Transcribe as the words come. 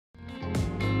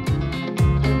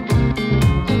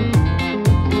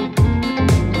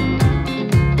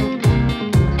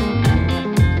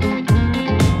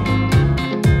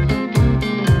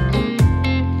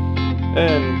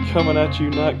coming at you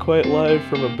not quite live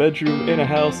from a bedroom, in a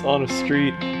house, on a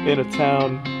street, in a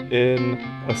town, in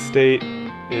a state,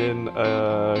 in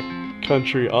a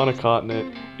country, on a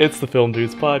continent. It's the Film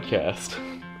Dudes Podcast.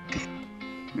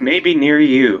 Maybe near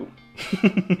you.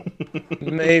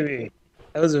 Maybe.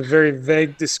 That was a very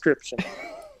vague description.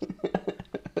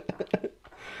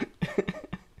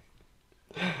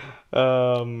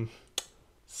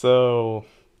 So,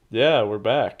 yeah, we're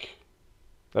back.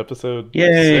 Episode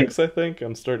Yay. 6, I think.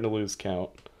 I'm starting to lose count.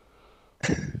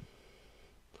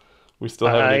 We still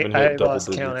haven't even hit double lost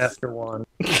digits. count after one.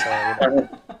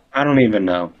 I don't even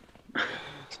know.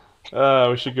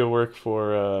 We should go work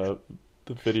for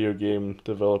the video game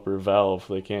developer Valve.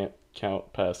 They can't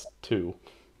count past 2.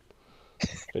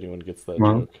 If anyone gets that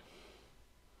joke.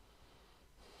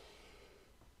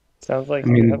 Sounds like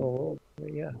you have a little,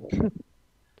 yeah.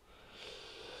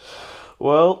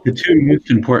 Well, the two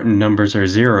most important numbers are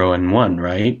 0 and 1,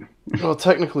 right? Well,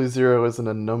 technically 0 isn't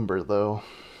a number, though.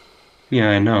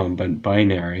 Yeah, I know, but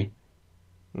binary.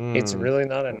 It's really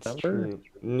not a number? True.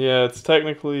 Yeah, it's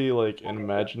technically like an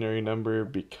imaginary number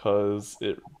because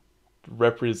it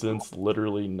represents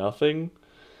literally nothing.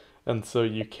 And so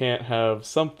you can't have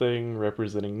something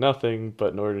representing nothing,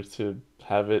 but in order to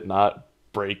have it not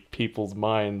break people's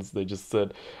minds, they just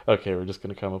said, okay, we're just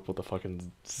going to come up with a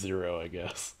fucking 0, I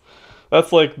guess.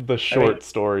 That's like the short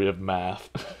story of math.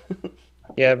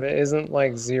 Yeah, but isn't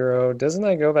like 0, doesn't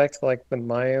that go back to like the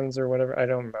Mayans or whatever? I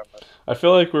don't remember. I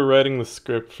feel like we're writing the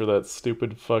script for that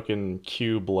stupid fucking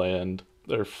cube land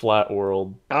or flat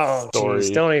world story.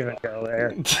 Jeez, don't even go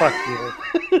there. Fuck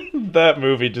you. That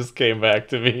movie just came back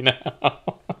to me now.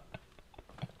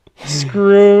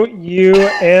 Screw you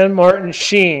and Martin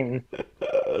Sheen.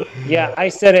 Yeah, I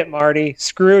said it, Marty.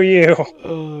 Screw you.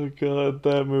 Oh god,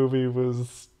 that movie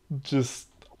was just,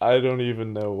 I don't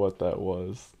even know what that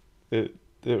was. It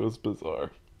was bizarre.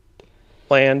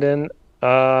 Landon,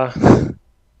 I'd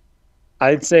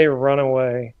say run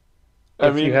away.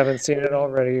 If you haven't seen it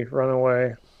already, run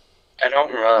away. I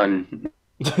don't run.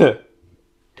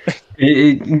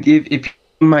 If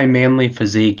my manly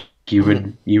physique, you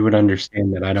would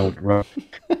understand that I don't run.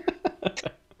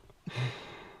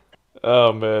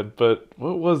 Oh man, but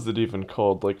what was it even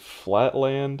called? Like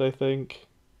Flatland, I think?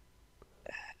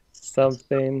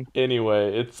 Something.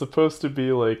 Anyway, it's supposed to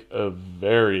be like a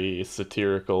very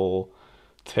satirical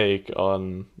take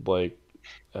on like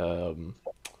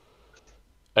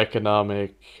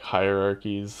economic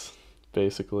hierarchies,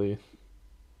 basically.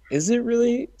 Is it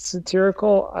really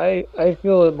satirical? I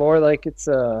feel it more like it's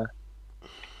a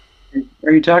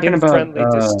Are you talking about friendly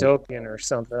dystopian or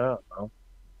something? I don't know.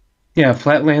 Yeah,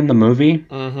 Flatland the movie.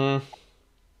 Mm-hmm.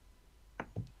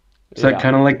 Is that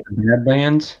kind of like the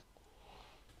Badlands?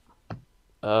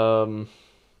 Well,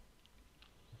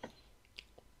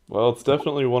 it's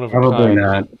definitely one of Probably a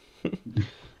kind. not.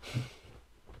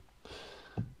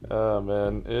 Oh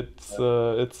man, it's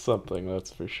something,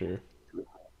 that's for sure.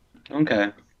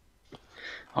 Okay.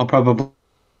 I'll probably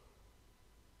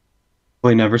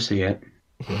never see it.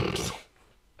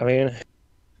 I mean,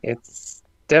 it's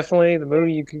definitely the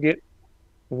movie you could get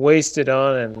wasted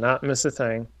on and not miss a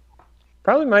thing.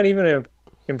 Probably might even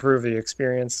improve the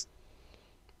experience.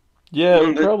 Yeah, it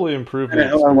would probably improve the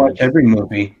experience. I watch every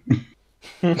movie.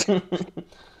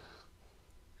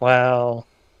 Wow.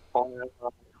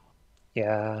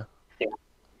 Yeah.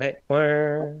 I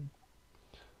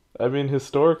mean,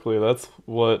 historically, that's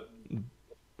what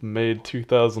made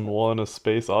 2001 A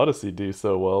Space Odyssey do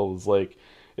so well. It was like,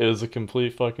 it was a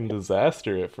complete fucking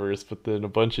disaster at first, but then a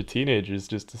bunch of teenagers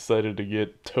just decided to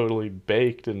get totally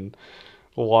baked and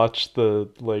watch the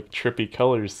like trippy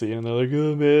colors scene, and they're like,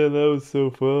 oh man, that was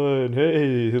so fun.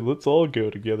 Hey, let's all go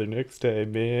together next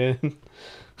time, man.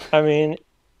 I mean,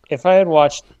 if I had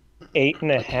watched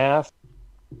 8.5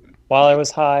 while I was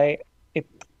high,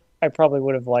 I probably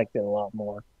would have liked it a lot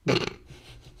more.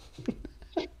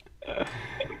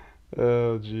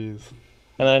 Oh, jeez.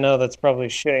 And I know that's probably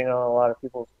shitting on a lot of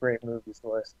people's great movies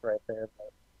list right there,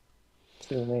 but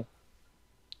to me.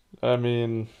 I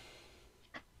mean,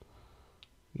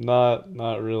 not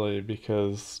really,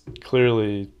 because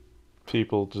clearly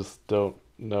people just don't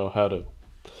know how to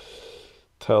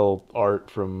tell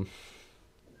art from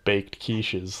baked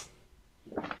quiches.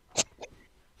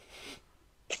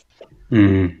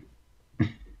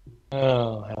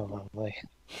 Oh, how lovely.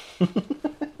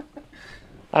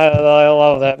 I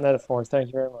love that metaphor. Thank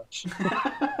you very much.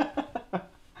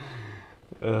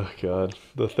 Oh god,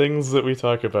 the things that we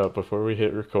talk about before we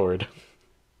hit record.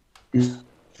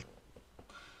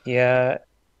 Yeah,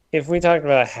 if we talked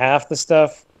about half the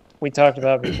stuff we talked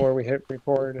about before we hit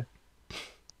record,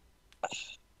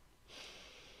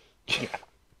 yeah,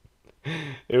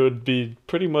 It would be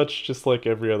pretty much just like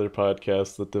every other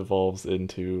podcast that devolves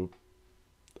into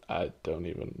I don't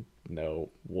even know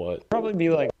what. Probably be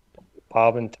like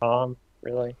Bob and Tom,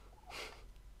 really,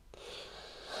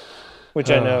 which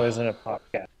I know isn't a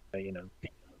podcast, but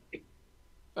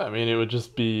I mean, it would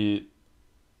just be.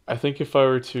 I think if I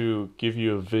were to give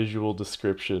you a visual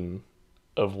description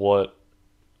of what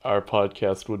our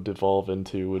podcast would devolve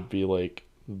into, would be like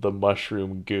the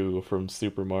mushroom goo from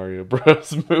Super Mario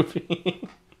Bros. Movie.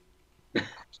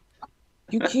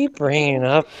 You keep bringing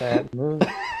up that movie.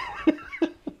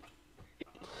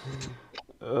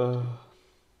 uh,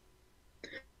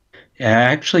 Yeah,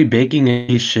 actually, baking a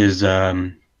quiche is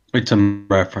it's a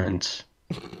reference.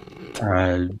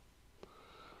 Uh,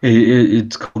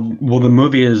 it's called, well, the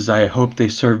movie is I Hope They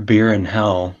Serve Beer in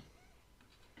Hell,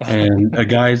 and a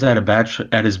guy's at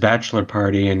his bachelor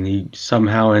party, and he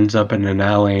somehow ends up in an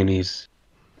alley, and he's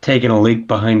taking a leak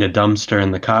behind a dumpster,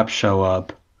 and the cops show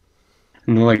up,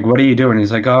 and they're like, "What are you doing?"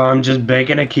 He's like, "Oh, I'm just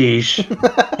baking a quiche."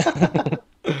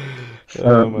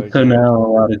 oh my So god. now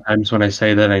a lot of times when I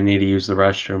say that I need to use the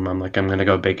restroom, I'm like, I'm gonna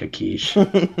go bake a quiche.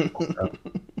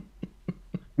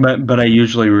 But I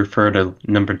usually refer to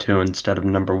number two instead of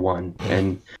number one.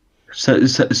 And so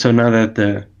now that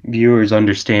the viewers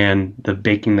understand the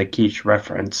baking the quiche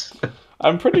reference.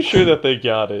 I'm pretty sure that they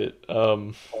got it.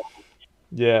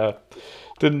 Yeah,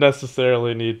 didn't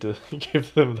necessarily need to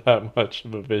give them that much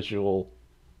of a visual.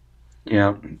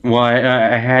 Yeah. Well,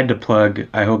 I had to plug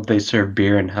I Hope They Serve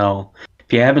Beer in Hell.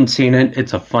 If you haven't seen it,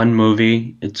 it's a fun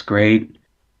movie. It's great.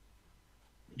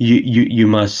 You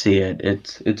must see it.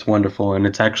 It's wonderful, and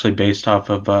it's actually based off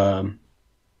of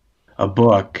a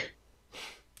book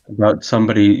about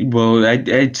somebody. Well,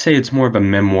 I'd say it's more of a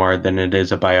memoir than it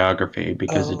is a biography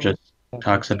because it Oh, just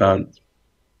talks about,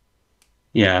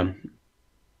 yeah,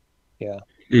 yeah,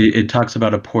 it talks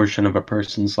about a portion of a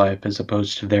person's life as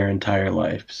opposed to their entire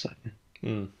life. So,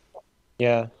 Hmm.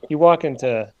 yeah. You walk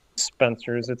into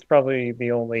Spencer's, it's probably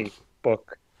the only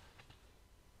book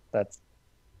that's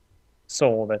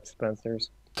sold at Spencer's.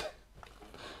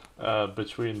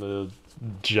 Between the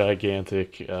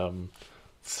gigantic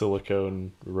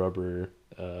silicone rubber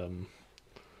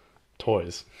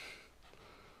toys.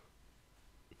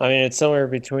 I mean, it's somewhere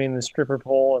between the stripper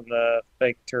pole and the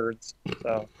fake turds.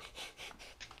 So,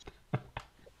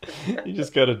 You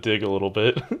just gotta dig a little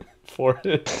bit for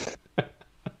it.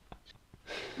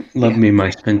 love yeah, me my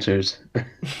Spencers.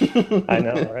 I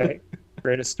know, right?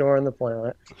 Greatest store on the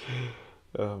planet.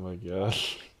 Oh my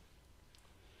gosh.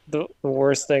 The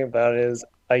worst thing about it is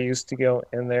I used to go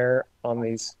in there on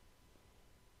these.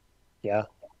 Yeah,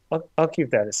 I'll keep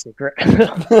that a secret.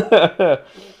 Edit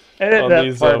On that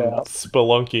these part out.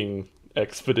 spelunking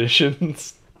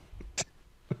expeditions.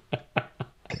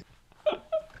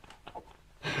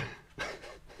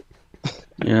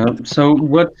 Yeah. So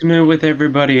what's new with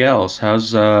everybody else?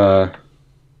 How's the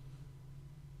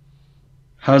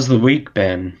week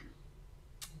been?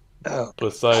 Oh,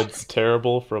 Besides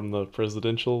terrible from the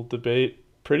presidential debate,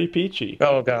 pretty peachy.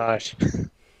 oh gosh.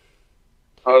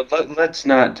 Oh, let's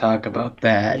not talk about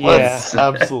that. Yeah. Let's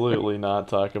absolutely not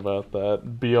talk about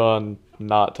that. Beyond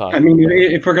not I talking mean, about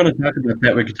it. if we're going to talk about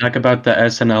that, we could talk about the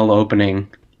SNL opening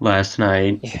last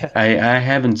night. Yeah. I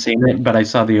haven't seen it, but I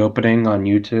saw the opening on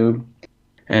YouTube,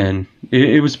 and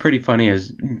it was pretty funny as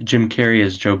Jim Carrey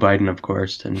as Joe Biden, of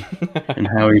course, and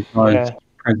how he calls Yeah.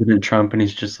 President Trump, and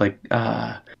he's just like,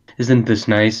 isn't this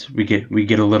nice? We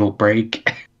get a little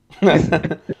break.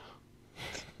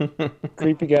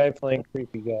 Creepy guy playing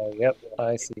creepy guy. Yep,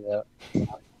 I see that.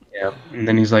 Yeah. And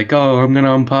then he's like, oh, I'm gonna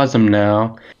unpause him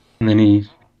now, and then he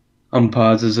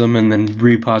unpauses him and then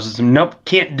repauses him. Nope,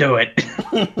 can't do it.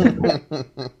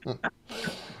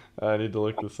 I need to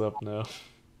look this up now.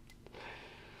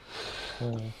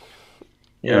 Yeah.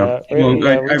 Yeah, Well,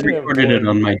 I we can recorded it avoid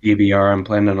on my DVR. I'm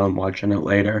planning on watching it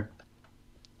later.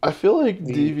 I feel like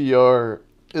the. DVR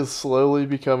is slowly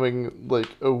becoming like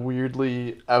a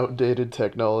weirdly outdated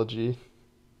technology.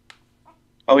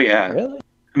 Oh yeah. Really?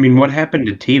 I mean, what happened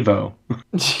to TiVo?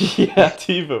 Yeah,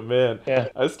 TiVo, man. Yeah.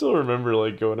 I still remember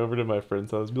like going over to my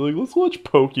friend's house and be like, let's watch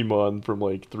Pokemon from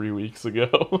like 3 weeks ago.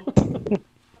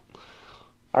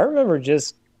 I remember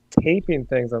just taping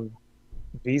things on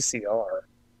VCR.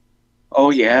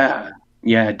 Oh yeah.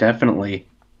 Yeah, definitely.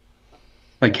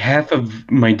 Like half of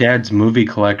my dad's movie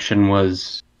collection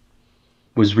was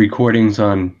recordings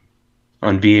on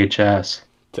VHS.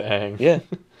 Dang. Yeah.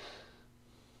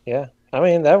 Yeah. I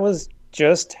mean, that was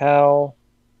just how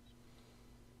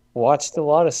watched a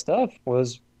lot of stuff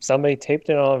was somebody taped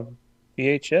it on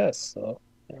VHS. So,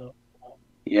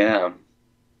 Yeah.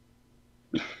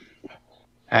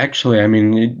 Actually, I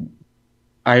mean,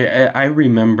 I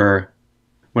remember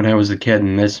when I was a kid,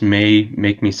 and this may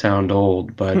make me sound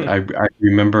old, but I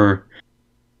remember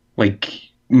like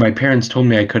my parents told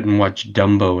me I couldn't watch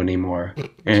Dumbo anymore,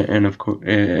 and of course,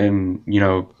 and you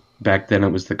know, back then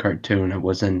it was the cartoon. It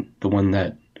wasn't the one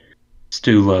that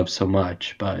Stu loved so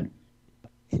much, but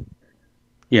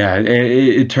yeah,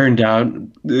 it turned out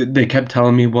they kept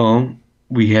telling me, well,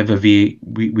 we have a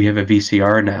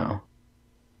VCR now,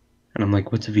 and I'm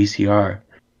like, what's a VCR?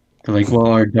 They're like, well,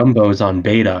 our Dumbo is on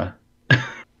beta.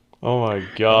 Oh my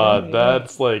Oh god, yeah.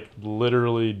 that's like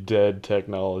literally dead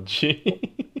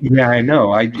technology. Yeah, I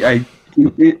know.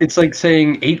 It's like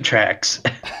saying 8 tracks.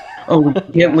 Oh, we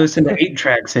can't listen to 8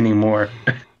 tracks anymore.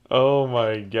 Oh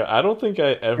my god, I don't think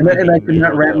I And ever I even could knew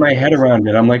not what wrap that my head was. around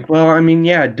it. I'm like, well, I mean,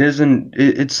 yeah, it doesn't.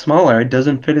 It's smaller. It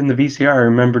doesn't fit in the VCR. I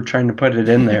remember trying to put it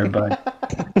in there,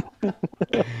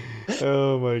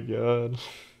 Oh my god.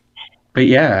 but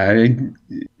yeah,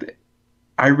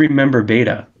 I remember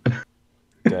beta.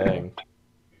 Dang.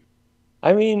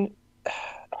 I mean,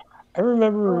 I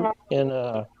remember in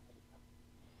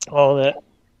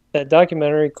that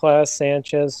documentary class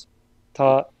Sanchez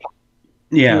taught.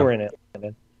 You Yeah, were in it,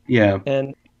 Landon. yeah,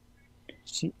 And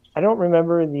I don't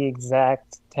remember the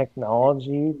exact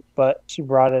technology, but she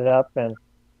brought it up, and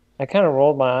I kind of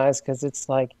rolled my eyes because it's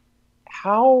like,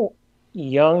 how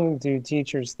young do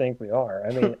teachers think we are?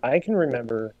 I mean, I can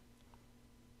remember,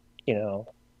 you know,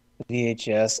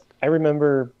 VHS. I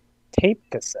remember tape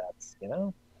cassettes, you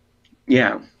know?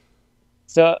 yeah,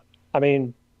 So, I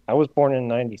mean, I was born in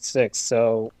 96,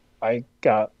 so I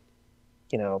got,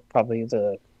 probably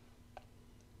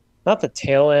not the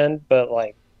tail end, but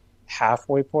like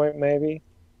halfway point maybe.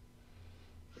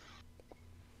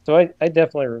 So I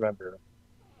definitely remember,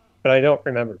 but I don't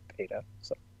remember beta.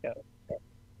 So, yeah.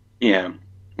 yeah.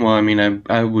 Well, I mean,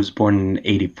 I was born in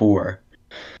 '84,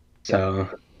 Yep. so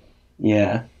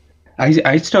yeah.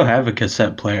 I still have a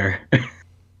cassette player.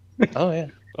 Oh, yeah.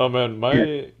 Oh man, Yeah.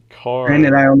 my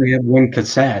Granted, car I only have one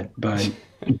cassette, but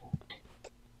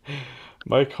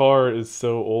my car is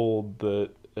so old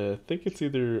that I think it's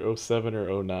either '07 or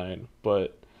 '09,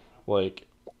 but like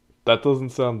that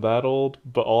doesn't sound that old,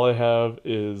 but all I have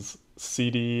is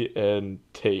CD and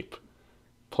tape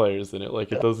players in it.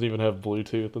 Like it doesn't even have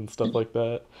Bluetooth and stuff like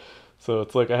that. So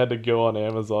it's like I had to go on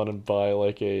Amazon and buy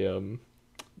like a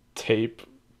tape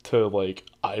to like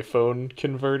iPhone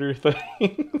converter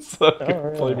thing so I Oh,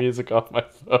 could play really? music off my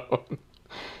phone.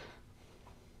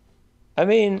 I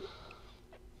mean,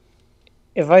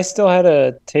 if I still had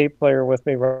a tape player with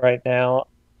me right now,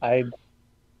 I'd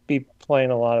be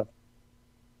playing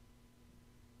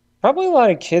probably a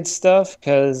lot of kids stuff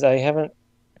because I haven't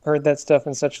heard that stuff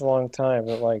in such a long time.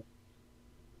 But like,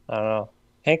 I don't know,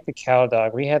 Hank the Cow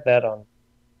Dog, we had that on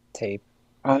tape.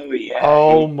 oh yeah,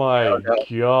 Oh Hank. my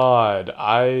god,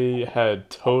 I had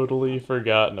totally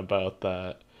forgotten about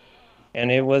that.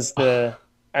 And it was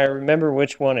I remember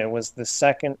which one. It was the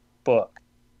second book.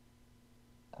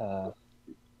 Uh,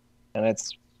 and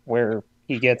it's where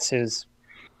he gets his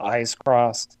eyes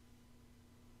crossed.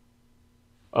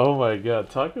 Oh my god,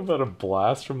 talk about a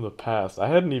blast from the past. I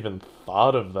hadn't even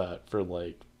thought of that for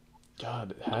like,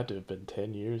 god, it had to have been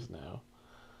 10 years now.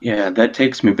 Yeah, that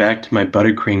takes me back to my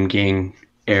buttercream gang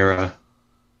era.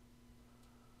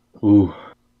 Ooh,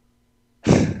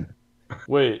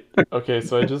 Wait, okay,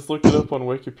 so I just looked it up on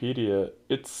Wikipedia.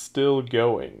 It's still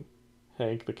going.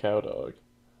 Hank the Cowdog.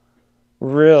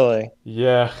 Really?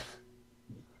 Yeah.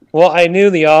 Well, I knew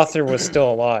the author was still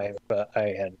alive, but I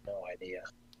had no idea.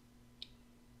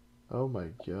 Oh my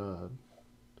god.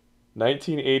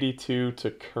 1982 to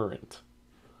current.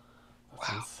 That's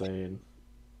Wow. insane.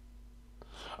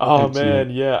 Oh that's man,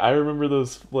 yeah, I remember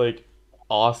those like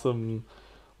awesome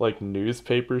like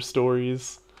newspaper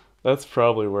stories. That's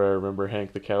probably where I remember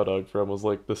Hank the Cowdog from was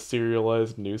like the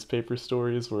serialized newspaper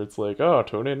stories where it's like, "Oh,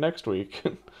 tune in next week."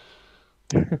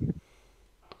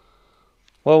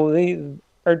 Well,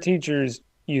 our teachers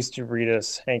used to read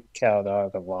us Hank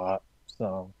Cowdog a lot,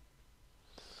 so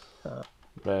uh,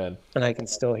 Man. and I can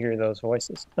still hear those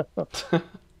voices.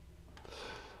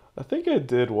 I think I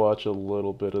did watch a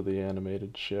little bit of the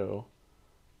animated show.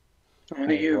 I want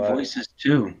to Oh, hear what? voices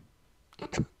too.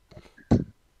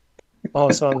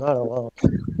 Oh, so I'm not alone.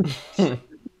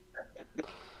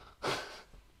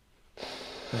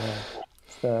 Yeah.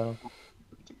 So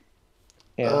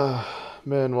yeah.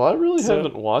 Man, well, I really So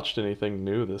haven't watched anything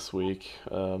new this week.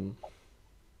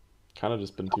 Kind of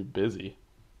just been too busy.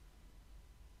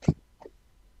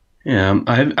 Yeah,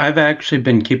 I've actually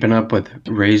been keeping up with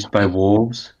Raised by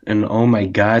Wolves, and oh my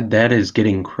God, that is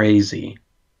getting crazy.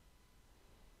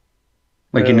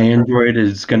 Like an Really? android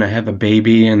is gonna have a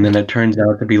baby, and then it turns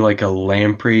out to be like a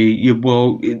lamprey.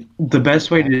 The An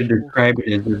best way to actual describe it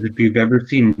is if you've ever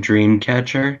seen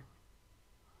Dreamcatcher,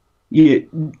 you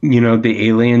know the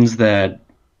aliens that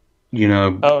you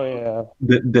know Oh yeah.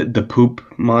 the poop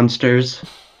monsters.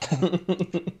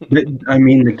 baby. I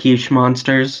mean the quiche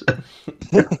monsters.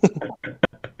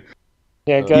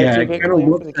 Yeah, gotta Yeah, keep it it kind of clean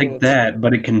for looks the like kids. that,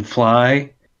 but it can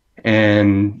fly,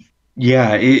 and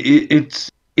yeah,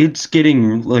 it's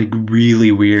getting like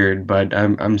really weird, but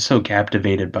I'm so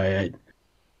captivated by it.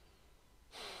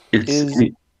 It's Is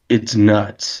it's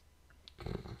nuts.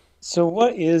 so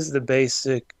what is the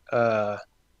basic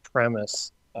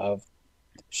premise of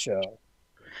the show?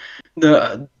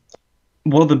 The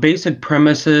the basic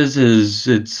premises is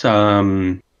it's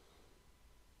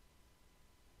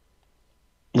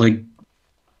like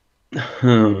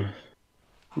huh,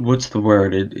 what's the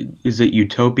word? Is it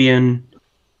utopian?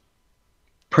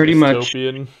 Pretty much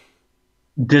Dystopian.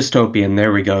 dystopian.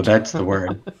 There we go. That's the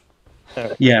word.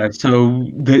 Okay. Yeah, so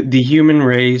the human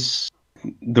race,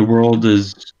 the world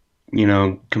is,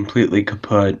 completely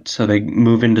kaput. So they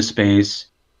move into space,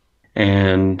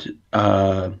 and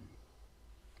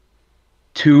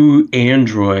two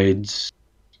androids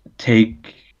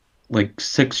take like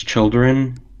six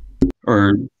children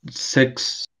or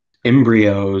six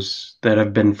embryos that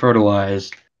have been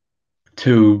fertilized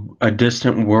to a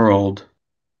distant world,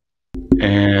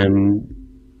 and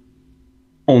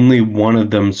only one of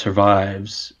them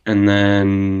survives. And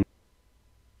then,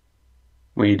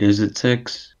 wait, is it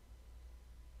six?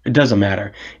 It doesn't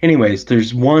matter. Anyways,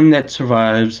 there's one that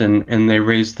survives, and they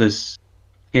raise this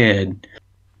kid.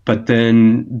 But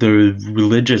then the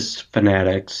religious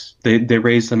fanatics, they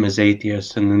raise them as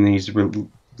atheists, and then these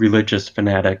religious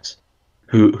fanatics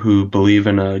who believe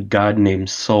in a god named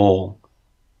Soul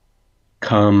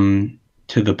come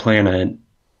to the planet,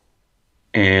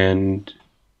 and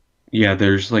yeah,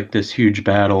 there's like this huge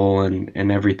battle and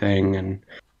everything,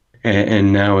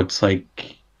 and now it's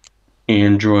like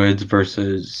androids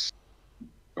versus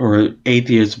or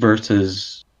atheists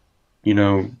versus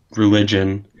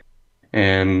religion,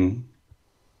 and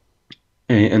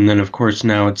and then of course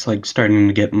now it's like starting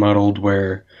to get muddled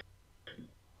where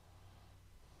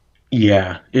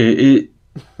yeah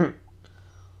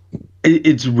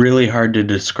it's really hard to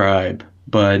describe,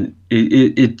 but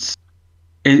it's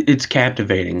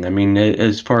captivating. I mean,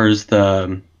 as far as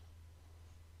the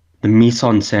mise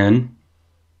en scène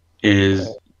is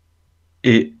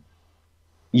it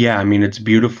yeah, I mean it's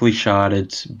beautifully shot,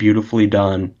 it's beautifully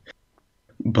done,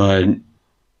 but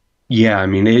yeah, I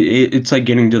mean it's like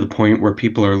getting to the point where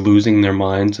people are losing their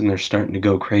minds and they're starting to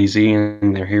go crazy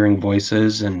and they're hearing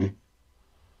voices and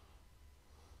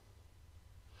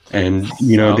the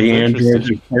Sounds androids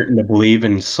interesting. are starting to believe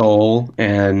in soul,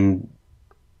 and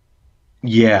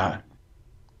yeah,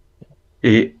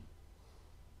 it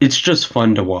it's just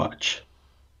fun to watch.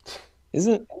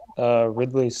 Isn't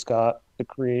Ridley Scott the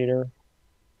creator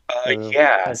or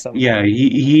Yeah, has something? yeah,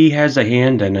 he has a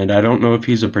hand in it. I don't know if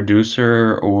he's a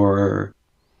producer or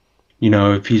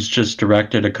if he's just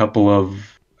directed a couple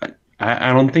of.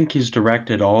 I don't think he's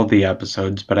directed all the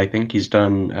episodes, but I think he's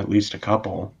done at least a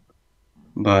couple.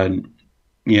 But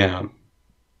yeah,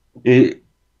 it.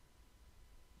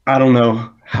 I don't know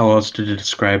how else to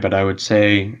describe it. I would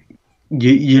say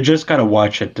you just gotta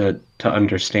watch it to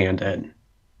understand it.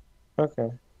 Okay.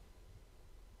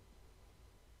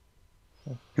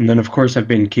 And then of course I've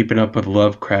been keeping up with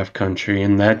Lovecraft Country,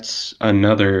 and that's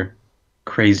another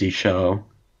crazy show.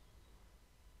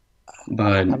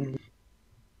 But I'm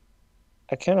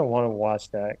I kind of want to watch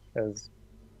that because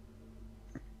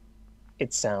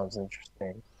it sounds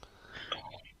interesting.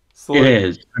 So it like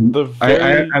is. the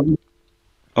very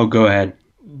Oh, go ahead.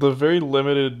 the very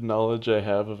limited knowledge I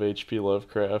have of H.P.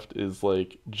 Lovecraft is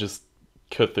like just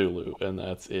Cthulhu, and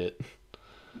that's it.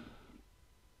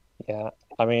 Yeah.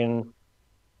 I mean,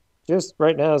 just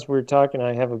right now as we're talking,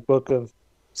 I have a book of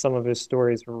some of his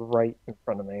stories right in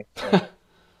front of me. So,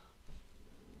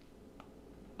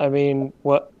 I mean,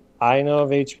 what I know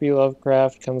of H.P.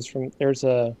 Lovecraft comes from there's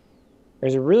a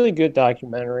really good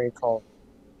documentary called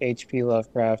H.P.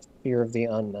 Lovecraft Fear of the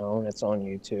Unknown. It's on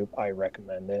YouTube. I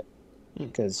recommend it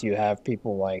because you have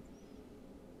people like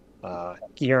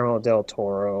Guillermo del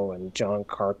Toro and John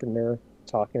Carpenter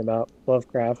talking about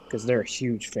Lovecraft because they're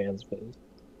huge fans of his.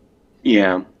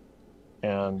 Yeah.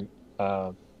 And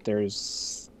uh,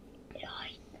 there's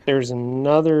there's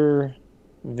another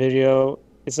video.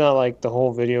 It's not like the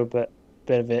whole video, but a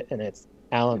bit of it, and it's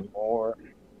Alan Moore.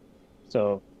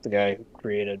 So the guy who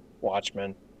created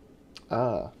Watchmen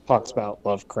Ah, talks about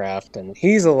Lovecraft, and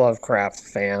he's a Lovecraft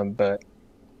fan, but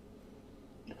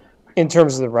in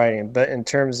terms of the writing, but in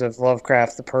terms of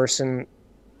Lovecraft, the person,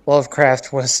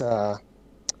 Lovecraft was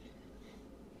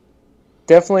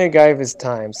definitely a guy of his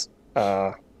times.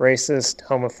 Racist,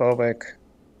 homophobic,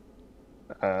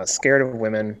 scared of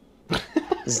women,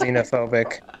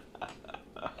 xenophobic.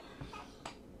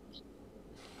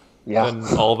 Yeah. And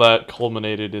all that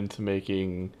culminated into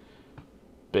making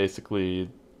basically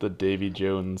the Davy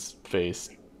Jones face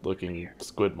looking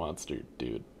squid monster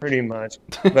dude. Pretty much.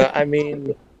 But I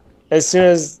mean, as soon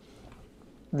as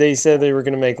they said they were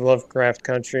going to make Lovecraft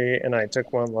Country, and I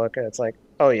took one look, and it's like,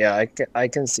 oh yeah, I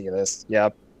can see this.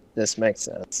 Yep, this makes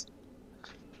sense.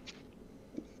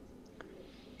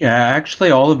 Yeah,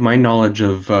 actually, all of my knowledge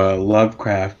of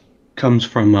Lovecraft comes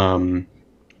from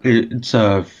it's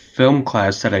a film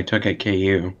class that I took at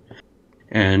KU,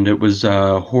 and it was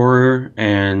horror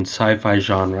and sci-fi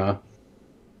genre,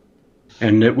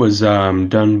 and it was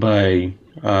done by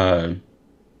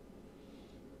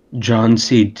John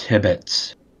C.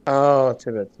 Tibbets. Oh,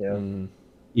 Tibbets, yeah.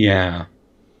 Yeah.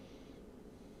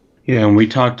 Yeah, and we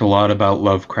talked a lot about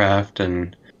Lovecraft,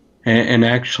 and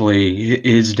actually,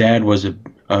 his dad was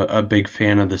a big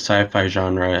fan of the sci-fi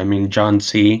genre. I mean, John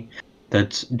C.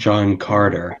 That's John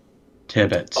Carter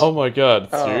Tibbets. Oh my god,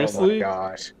 Oh my seriously?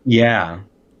 gosh. Yeah.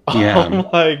 Yeah. Oh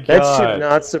my god. That should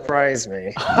not surprise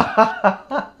me.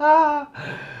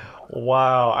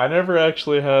 Wow, I never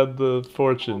actually had the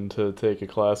fortune to take a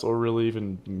class or really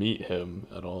even meet him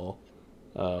at all.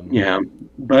 Yeah,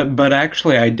 but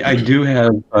actually, I do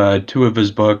have two of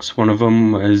his books. One of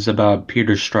them is about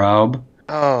Peter Straub,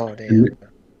 Oh, damn.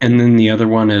 and then the other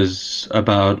one is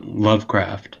about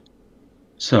Lovecraft.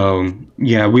 So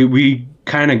yeah, we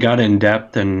kind of got in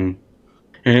depth, and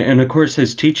of course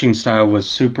his teaching style was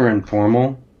super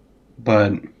informal,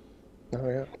 but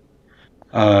Oh,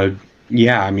 yeah.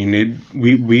 yeah, I mean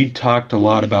we talked a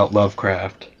lot about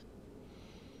Lovecraft.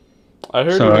 I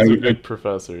heard So he was a I- good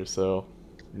professor, so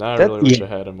now I That- really wish I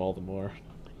had him all the more.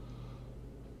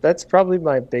 That's probably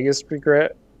my biggest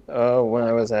regret when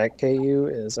I was at KU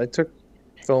is I took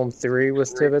film theory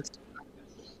with Tibbets,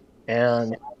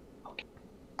 and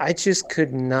I just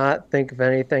could not think of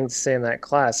anything to say in that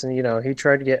class. And, he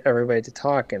tried to get everybody to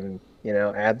talk and,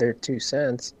 add their 2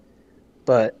 cents.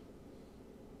 But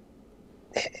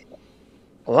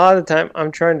a lot of the time,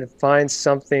 I'm trying to find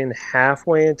something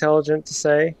halfway intelligent to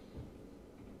say.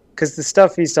 Because the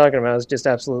stuff he's talking about is just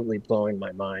absolutely blowing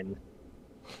my mind.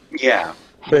 Yeah.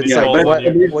 But it's Yeah, like, but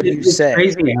what do you It's say?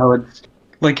 crazy how it's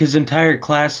like his entire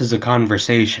class is a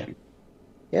conversation.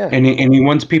 Yeah. And he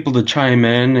wants people to chime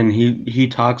in, and he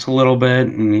talks a little bit,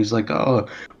 and he's like, "Oh,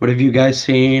 what have you guys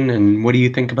seen? And what do you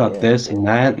think about Yeah. this and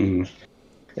that?" And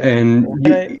Yeah. and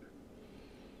And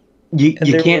you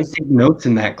there can't was- take notes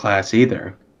in that class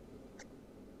either.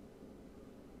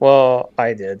 Well,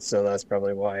 I did, so that's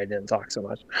probably why I didn't talk so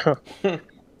much.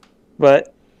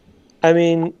 But, I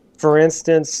mean, for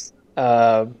instance,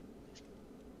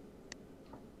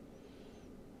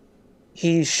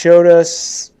 he showed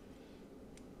us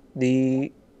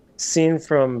the scene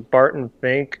from Barton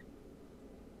Fink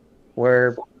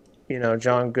where,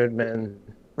 John Goodman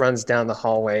runs down the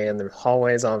hallway and the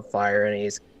hallway is on fire and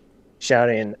he's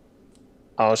shouting,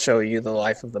 "I'll show you the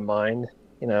life of the mind,"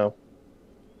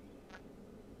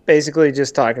 Basically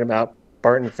just talking about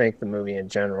Barton Fink, the movie in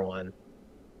general. And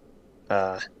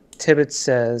Tibbets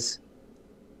says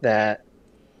that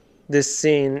this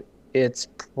scene, it's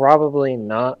probably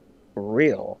not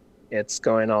real. It's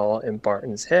going all in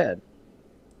Barton's head.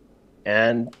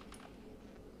 And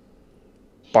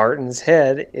Barton's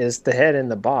head is the head in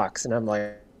the box. And I'm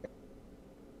like,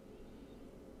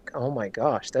 oh my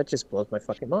gosh, that just blows my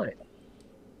fucking mind.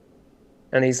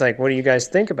 And he's like, what do you guys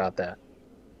think about that?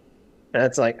 And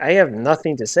it's like, I have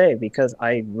nothing to say because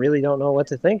I really don't know what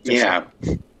to think. Yeah.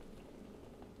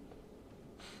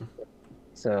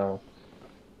 So,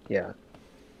 yeah.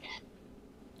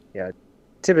 Yeah.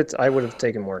 Tibbets, I would have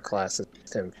taken more classes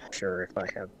with him for sure if I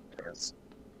had the chance.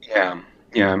 Yeah.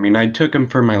 Yeah. I mean, I took him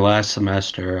for my last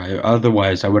semester.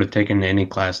 Otherwise, I would have taken any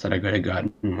class that I could have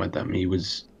gotten with him. He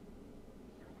was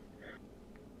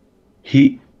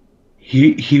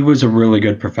a really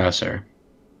good professor.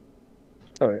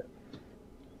 Oh, yeah.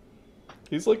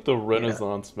 He's like the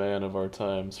Renaissance man of our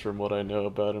times, from what I know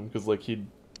about him, because he'd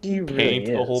He really paint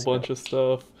a whole is. bunch of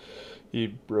stuff.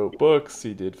 He wrote books.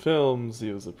 He did films.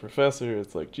 He was a professor.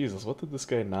 It's like, Jesus, what did this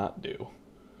guy not do?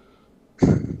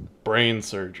 Brain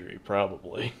surgery,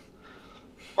 probably.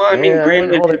 Well, I mean, Yeah, I wouldn't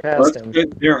granted, hold it past him.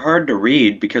 they're hard to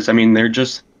read because, I mean, they're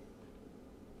just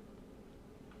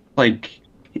like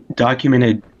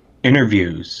documented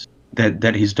interviews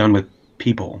that he's done with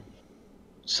people.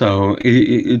 So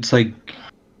it's like,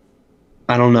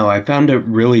 I don't know. I found it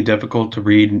really difficult to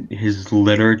read his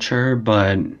literature,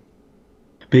 but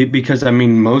because I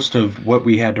mean, most of what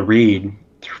we had to read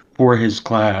for his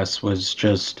class was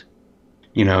just,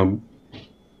 you know,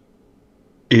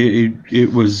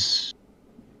 it was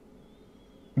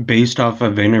based off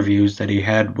of interviews that he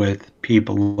had with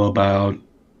people about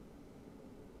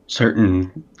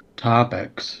certain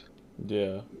topics.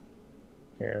 Yeah.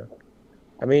 Yeah.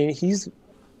 I mean, he's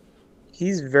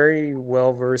very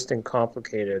well versed in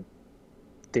complicated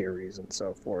theories and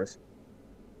so forth.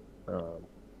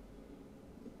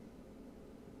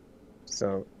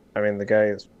 So I mean, the guy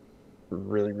is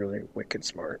really, really wicked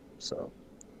smart. So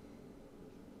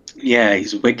Yeah,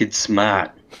 he's wicked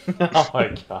smart. Oh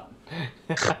my god.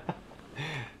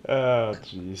 Oh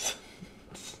jeez.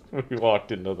 We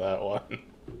walked into that one.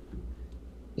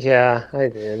 yeah, I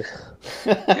did.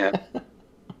 Yeah,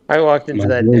 I walked into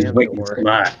my that boy's damn wicked door.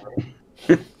 smart.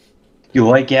 You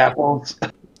like apples?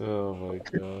 Oh my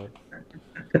god.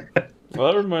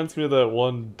 Well, that reminds me of that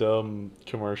one dumb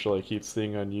commercial I keep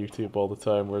seeing on YouTube all the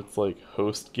time where it's like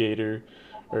HostGator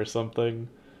or something.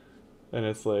 And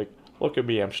it's like, look at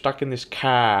me, I'm stuck in this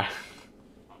car.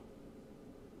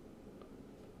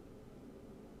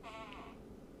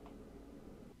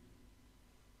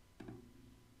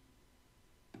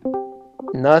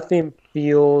 Nothing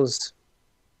feels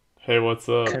Hey, what's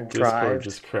up? Discord contrived.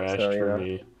 just crashed So, for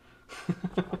me.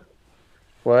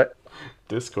 What?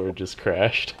 Discord just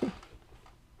crashed.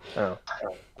 Oh.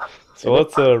 So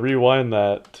let's rewind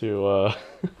that to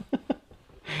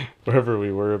wherever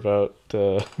we were about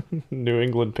New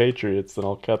England Patriots, and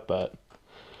I'll cut that.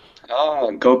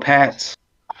 Oh, go Pats.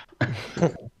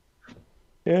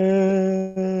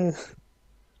 Yeah.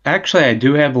 Actually, I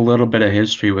do have a little bit of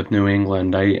history with New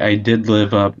England. I did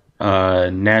live up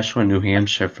Nashua, New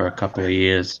Hampshire for a couple of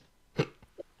years,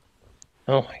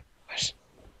 Oh my gosh.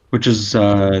 which is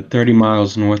 30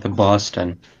 miles north of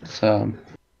Boston. So,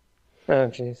 Oh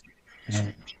jeez.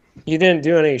 You didn't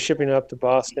do any shipping up to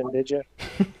Boston, did you?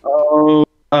 oh,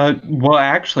 well,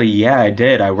 actually, yeah, I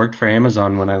did. I worked for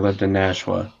Amazon when I lived in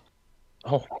Nashua.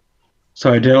 Oh,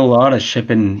 So I did a lot of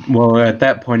shipping. Well, at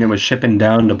that point, it was shipping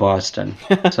down to Boston.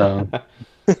 So,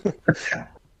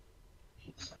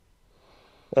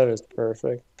 that is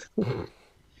perfect.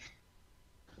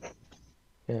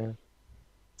 Yeah.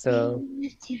 So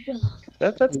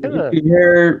that's kind if of you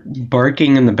hear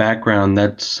barking in the background,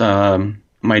 that's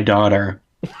my daughter.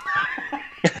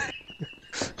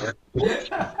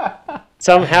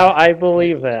 somehow I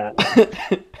believe that.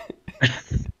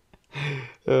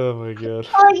 Oh my god.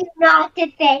 Oh, you not to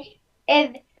say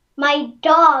is my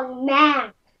dog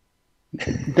Max.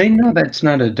 They know that's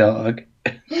not a dog.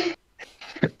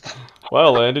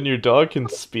 Wow, Landon, your dog can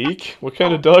speak? What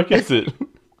kind of dog is it?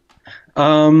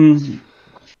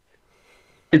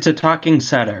 It's a talking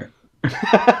setter.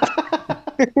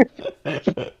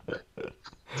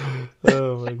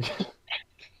 Oh my god.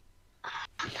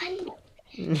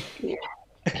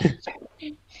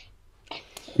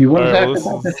 You want to Alright, talk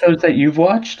well, about the shows that you've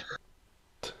watched?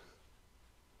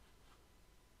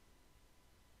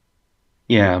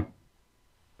 Yeah.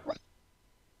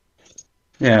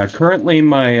 Yeah, currently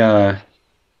my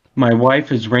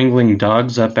wife is wrangling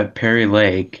dogs up at Perry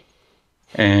Lake,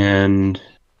 and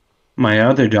my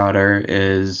other daughter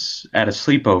is at a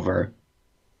sleepover.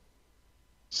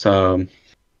 So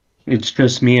it's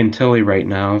just me and Tilly right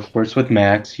now. Of course, with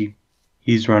Max,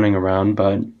 he's running around,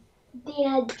 but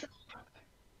Dad.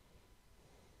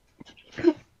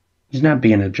 he's not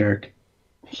being a jerk.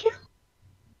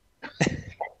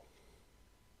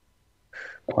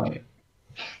 Quiet.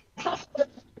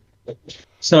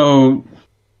 So,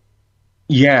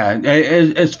 yeah,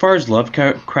 as far as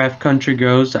Lovecraft Country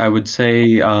goes, I would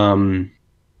say that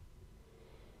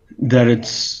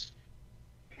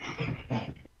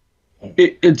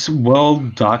it's well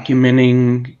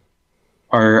documenting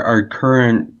our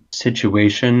current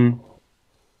situation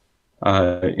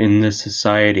in this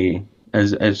society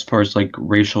as far as like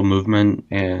racial movement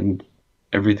and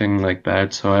everything like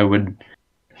that. So I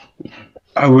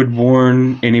would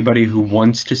warn anybody who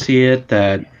wants to see it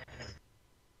that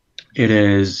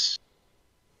it's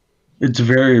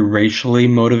very racially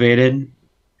motivated,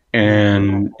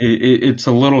 and it's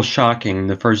a little shocking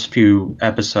the first few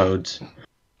episodes,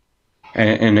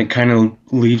 and it kind of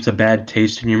leaves a bad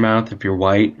taste in your mouth if you're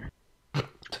white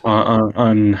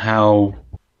on how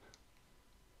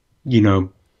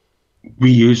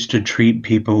we used to treat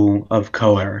people of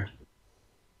color.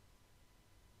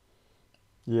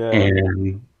 Yeah.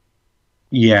 And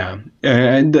yeah,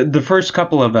 and the first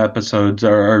couple of episodes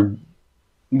are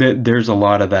there's a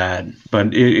lot of that,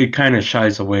 but it kind of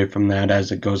shies away from that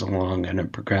as it goes along and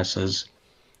it progresses.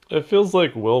 It feels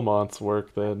like Wilmot's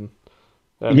work then.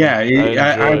 Yeah, I I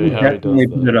enjoy would how he definitely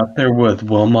does put that. it up there with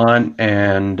Wilmot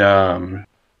and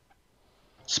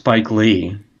Spike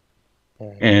Lee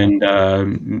and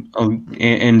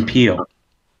Peele.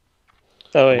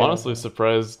 Oh I'm yeah. honestly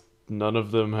surprised none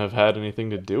of them have had anything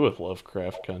to do with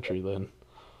Lovecraft Country then.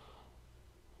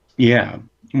 Yeah.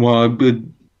 Well, but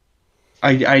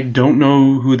I don't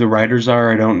know who the writers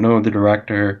are. I don't know the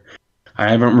director. I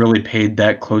haven't really paid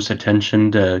that close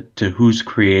attention to who's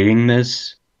creating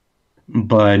this,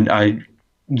 but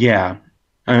yeah,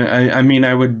 I mean,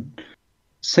 I would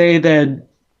say that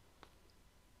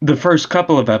the first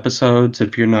couple of episodes,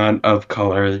 if you're not of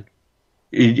color,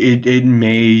 it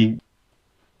may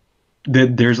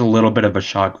that there's a little bit of a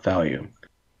shock value,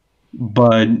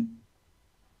 but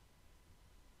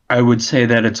I would say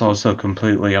that it's also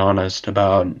completely honest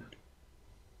about,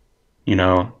 you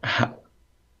know,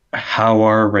 how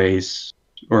our race,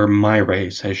 or my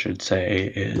race, I should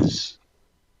say, is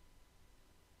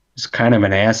kind of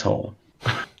an asshole.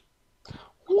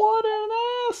 What an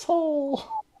asshole!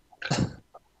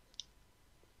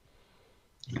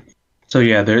 So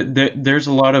yeah, there's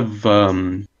a lot of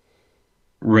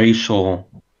racial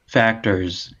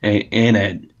factors in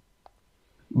it,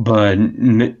 but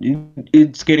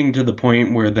it's getting to the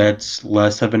point where that's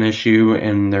less of an issue,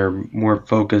 and they're more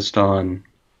focused on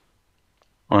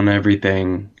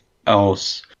everything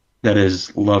else that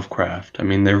is Lovecraft. I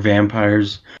mean, their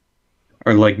vampires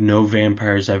are like no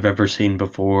vampires I've ever seen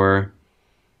before.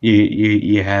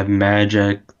 You have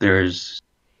magic. There's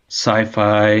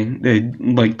sci-fi.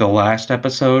 Like the last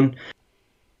episode,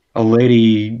 a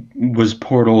lady was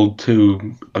portaled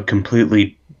to a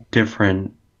completely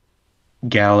different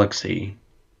galaxy.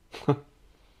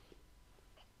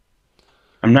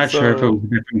 I'm not sure if it was So,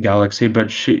 a different galaxy,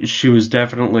 but she was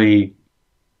definitely,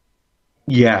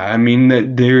 yeah. I mean,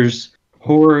 there's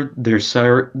horror, there's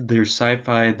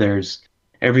sci-fi, there's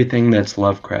everything that's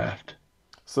Lovecraft.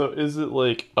 so is it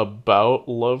like about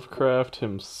Lovecraft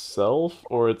himself,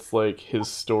 or it's like his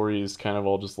stories kind of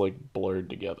all just like blurred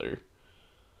together?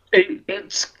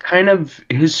 It's kind of,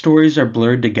 his stories are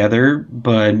blurred together,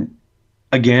 but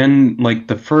again, like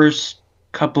the first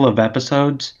couple of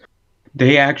episodes,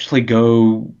 they actually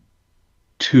go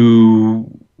to,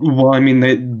 well, I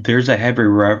mean, there's a heavy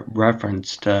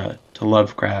reference to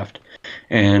Lovecraft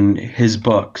and his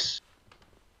books.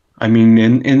 I mean,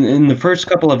 in the first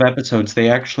couple of episodes, they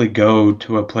actually go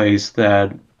to a place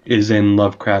that is in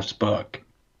Lovecraft's book,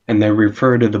 and they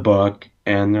refer to the book,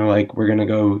 and they're like, "We're gonna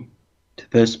go to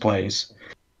this place."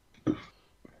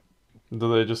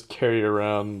 Do they just carry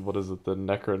around, what is it, the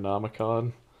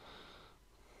Necronomicon?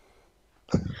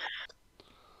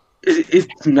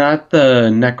 It's not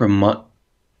the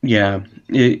Yeah,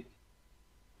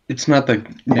 it's not the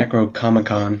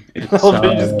Necronomicon. It's Oh,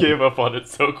 they just gave up on it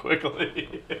so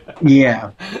quickly.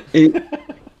 yeah. It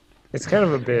It's kind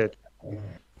of a bit.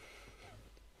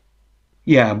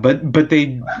 Yeah, but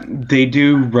they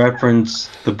do reference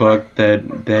the book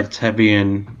that's heavy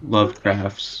in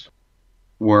Lovecraft's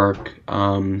work.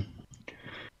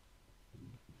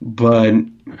 But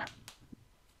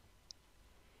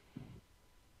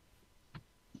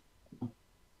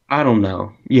I don't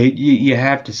know. You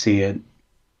have to see it.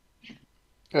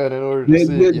 And in order to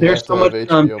see it, you There's have to so have much to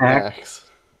HBO unpack, Max.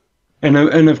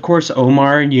 and of course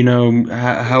Omar. You know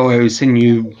how I was sending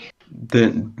you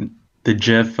the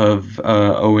GIF of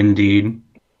O Indeed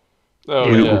Oh,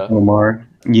 Yeah. with yeah. Omar.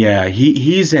 Yeah,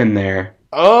 he's in there,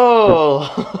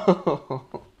 Oh!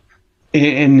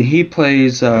 and he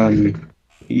plays.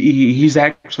 He's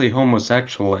actually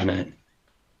homosexual in it.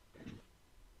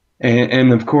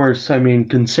 And of course, I mean,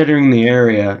 considering the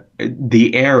era,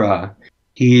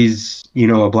 he's,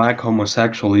 a black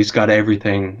homosexual. He's got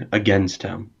everything against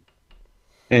him.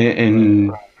 Man.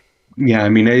 And yeah, I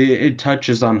mean, it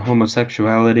touches on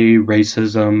homosexuality,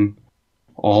 racism,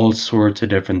 all sorts of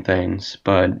different things.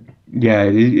 But yeah,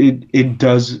 it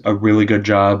does a really good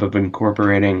job of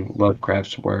incorporating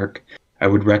Lovecraft's work. I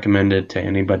would recommend it to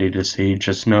anybody to see.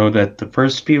 Just know that the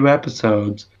first few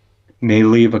episodes it may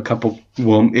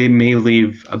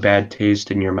leave a bad taste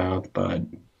in your mouth, but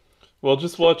Well,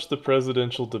 just watch the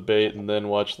presidential debate and then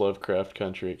watch Lovecraft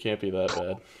Country. It can't be that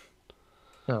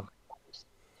bad. Oh,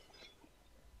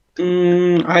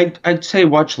 I'd say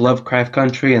watch Lovecraft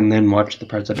Country and then watch the Oh,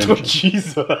 presidential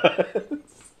Jesus.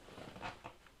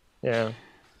 yeah.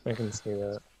 I can see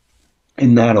that.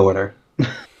 in that order.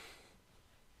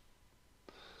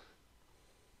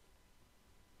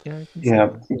 Yeah, I can Yeah,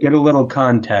 see get a little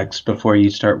context before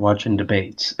you start watching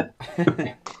debates.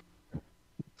 that.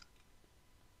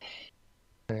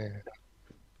 Yeah.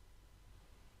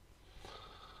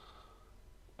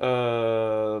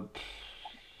 Uh,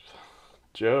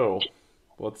 Joe,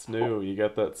 what's new? You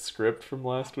got that script from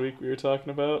last week we were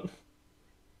talking about?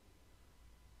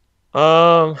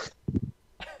 Um,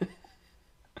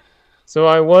 so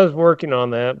I was working on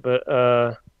that, but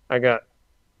I got.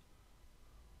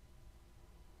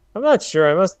 I'm not sure.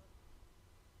 I must.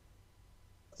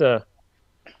 I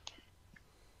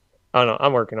don't know.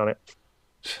 I'm working on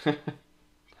it.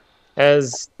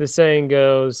 As the saying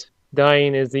goes,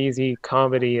 dying is easy,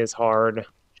 comedy is hard.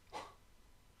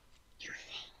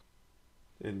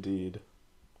 Indeed.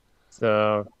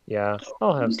 So yeah,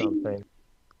 I'll have something.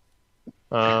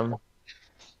 So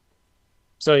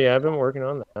yeah, I've been working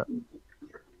on that.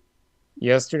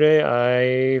 Yesterday,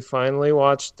 I finally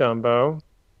watched Dumbo.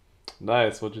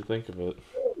 Nice. What'd you think of it?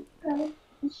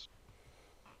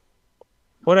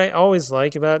 What I always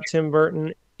like about Tim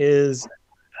Burton is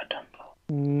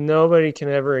nobody can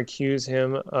ever accuse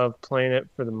him of playing it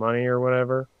for the money or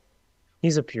whatever.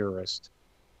 He's a purist.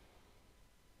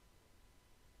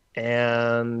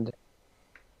 And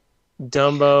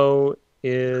Dumbo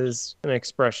is an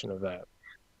expression of that.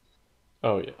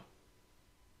 Oh yeah.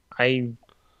 I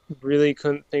really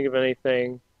couldn't think of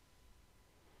anything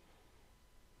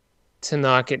to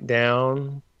knock it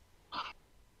down.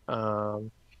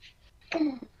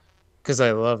 Because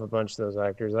I love a bunch of those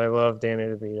actors. I love Danny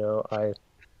DeVito.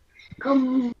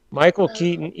 Michael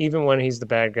Keaton, even when he's the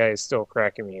bad guy, is still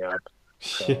cracking me up.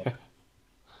 So, Yeah.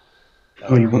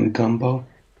 Oh, you want gumbo?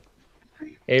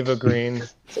 Ava Green.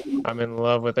 I'm in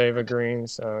love with Ava Green,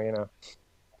 so you know.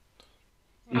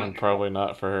 And probably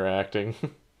not for her acting.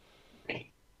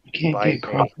 You can't Bite get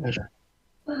crawfish.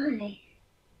 Why?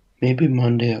 Maybe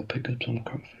Monday I'll pick up some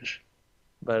crawfish.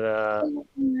 But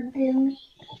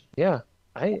yeah,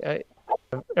 I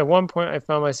at one point I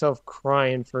found myself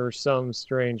crying for some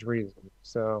strange reason.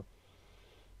 So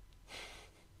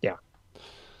yeah.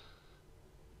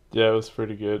 Yeah, it was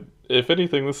pretty good. If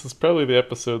anything, this is probably the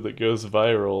episode that goes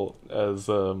viral as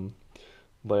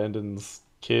Landon's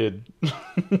kid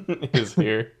is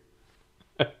here.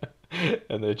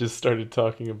 And they just started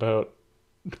talking about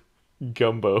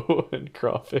gumbo and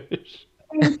crawfish.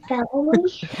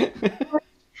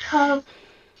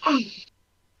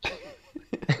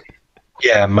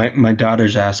 Yeah, my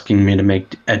daughter's asking me to make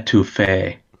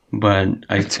etouffee, but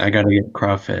I gotta get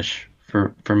crawfish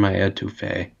for my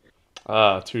etouffee.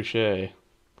 Ah, touche.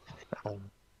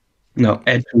 No,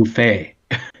 etouffee.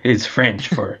 It's French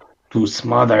for to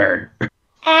smother.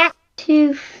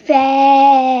 To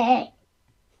fair.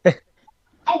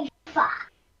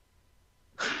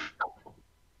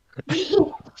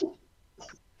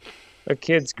 A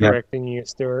kid's Yeah. correcting you,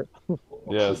 Stuart.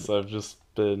 Yes, I've just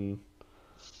been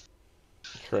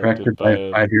Corrected corrected by by a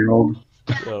a... 5-year-old.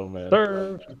 Oh, man.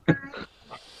 Served.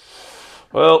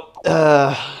 Well,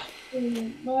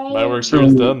 my work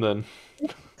here's done then.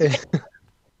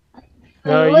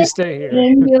 No, you stay here.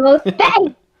 In your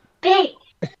face.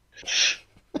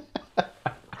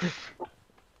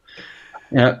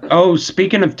 Yeah. Oh,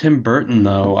 speaking of Tim Burton,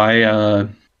 though, I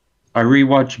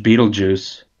rewatched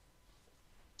Beetlejuice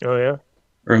Oh yeah.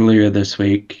 earlier this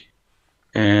week,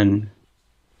 and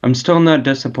I'm still not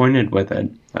disappointed with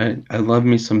it. I love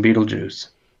me some Beetlejuice.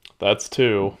 That's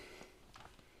 2.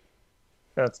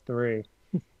 That's 3.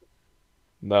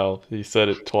 No, he said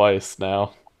it twice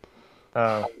now.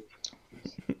 Oh.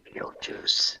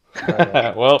 Beetlejuice.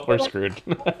 Well, we're screwed.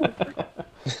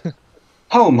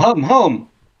 Home, home, home.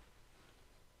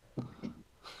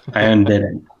 I undid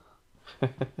it. I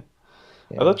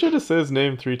thought you had to say his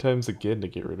name 3 times again to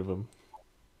get rid of him.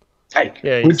 Hey,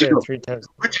 Yeah, you where'd said you it go? 3 times.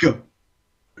 Where'd you go?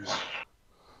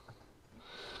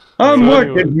 I'm So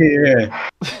working here.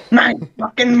 Nice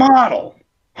fucking model.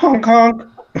 Honk honk.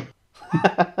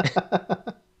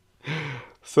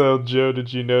 So, Joe,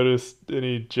 did you notice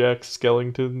any Jack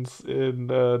Skellingtons in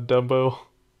Dumbo?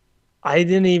 I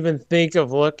didn't even think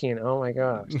of looking. Oh my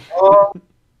gosh. Oh,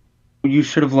 you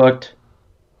should have looked.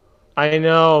 I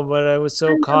know, but I was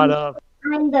so caught up.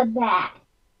 I'm the bat.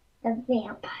 The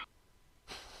vampire.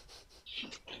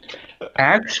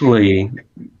 Actually,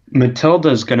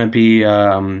 Matilda's gonna be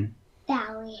Sally.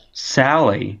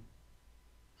 Sally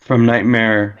from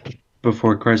Nightmare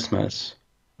Before Christmas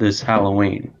this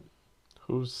Halloween.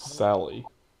 Who's Sally?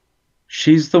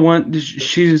 She's the one.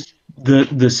 She's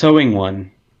the sewing one.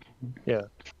 Yeah.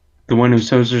 The one who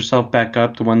sews herself back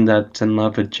up. The one that's in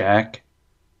love with Jack.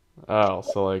 Oh,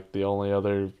 so like the only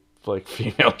other like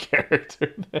female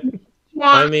character then?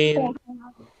 I mean,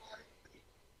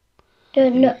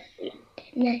 No.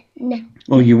 No.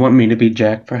 Oh, you want me to be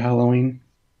Jack for Halloween?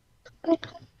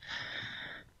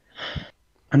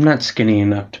 I'm not skinny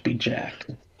enough to be Jack.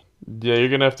 Yeah, you're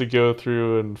gonna have to go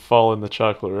through and fall in the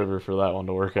chocolate river for that one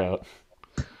to work out.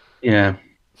 Yeah.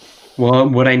 Well,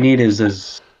 what I need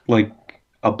is like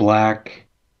a black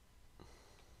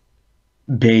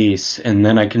base, and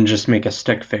then I can just make a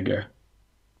stick figure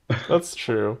That's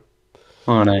true.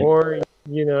 on it. Or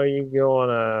you go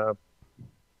on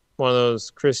one of those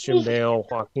Christian Bale,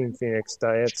 Joaquin Phoenix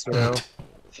diets.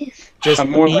 Just I'm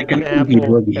more eat like an an Oogie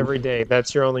apple Boogie. every day.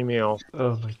 That's your only meal.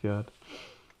 Oh my god.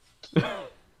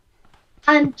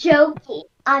 I'm joking.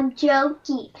 I'm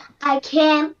joking. I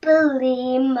can't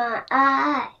believe my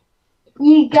eyes.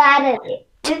 You gotta be.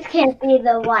 This can't be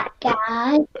the white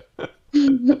guy.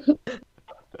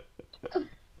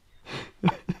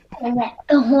 And that's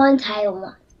the whole entire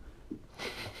one.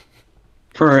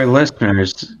 For our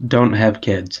listeners, don't have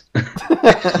kids.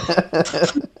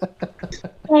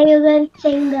 Taylor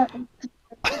sing the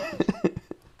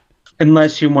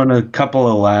Unless you want a couple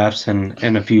of laughs and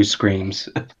a few screams.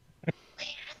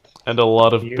 And a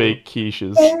lot of You- baked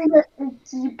quiches.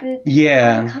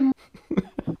 Yeah.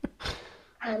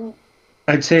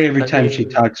 I'd say every time she mean-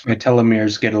 talks, my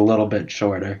telomeres get a little bit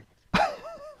shorter.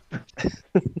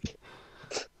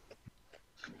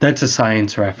 That's a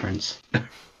science reference.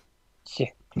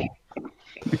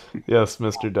 Yes,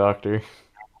 Mr. Doctor.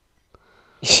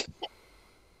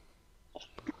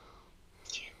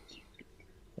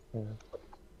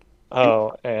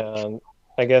 Oh, and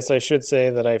I guess I should say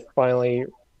that I finally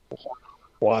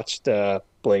watched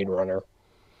Blade Runner,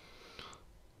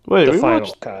 Wait, the we final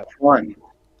watched. cut. One.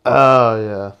 Oh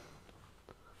yeah.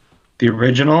 The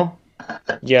original?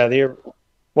 Yeah,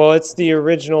 it's the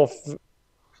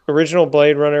original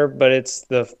Blade Runner, but it's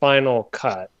the final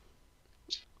cut.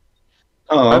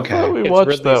 Oh, I okay. thought we It's watched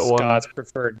Ridley that one. Scott's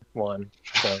preferred one.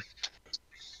 So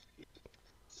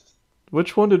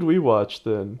Which one did we watch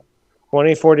then?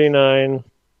 2049.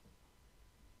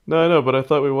 No, I know, but I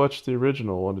thought we watched the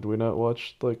original one. Did we not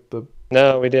watch like the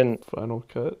No, we didn't. final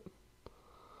cut?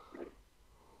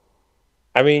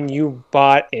 I mean, you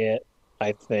bought it,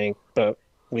 I think, but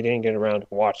we didn't get around to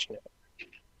watching it.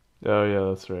 Oh yeah,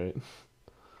 that's right.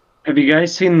 Have you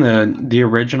guys seen the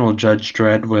original Judge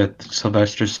Dredd with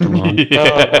Sylvester Stallone?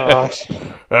 Oh gosh.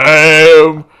 I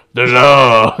am the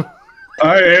law.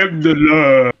 I am the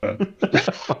law.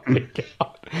 Oh my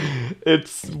god.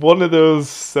 It's one of those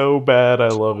so bad I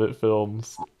love it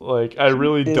films. Like, I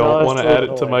really It's don't want to honestly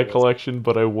add it to my hilarious. collection,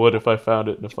 but I would if I found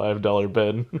it in a $5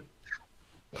 bin.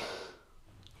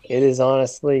 It is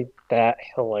honestly that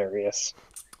hilarious.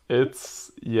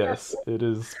 Yes, it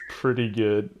is pretty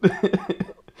good.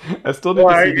 I still need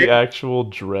to see the actual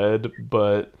Dread,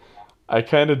 but I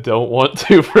kind of don't want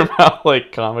to from how,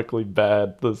 like, comically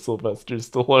bad the Sylvester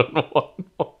Stallone one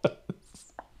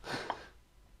was.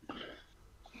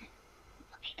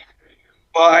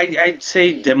 Well, I'd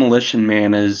say Demolition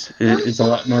Man is a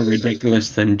lot more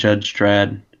ridiculous than Judge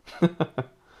Dredd.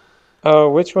 Oh,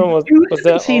 which one was You was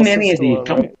haven't that? seen Also any of these.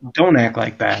 Stallone, right? Don't act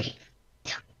like that.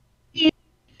 You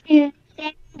sing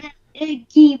the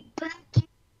Oogie Boogie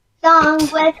song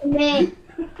with me.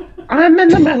 I'm in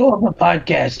the middle of a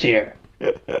podcast here.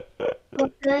 We're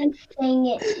gonna sing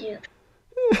it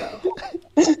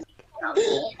too.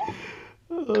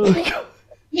 Oh, God.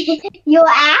 You're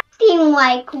acting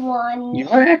like one.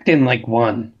 You're acting like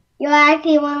one. You're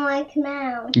acting one like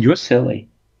now. You're silly.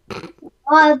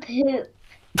 Or poop.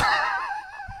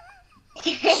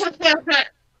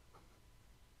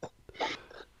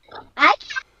 I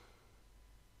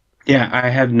Yeah, I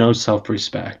have no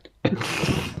self-respect.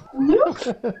 you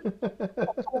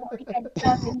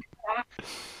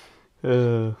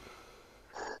Uh,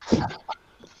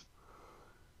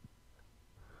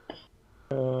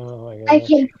 Oh my I gosh.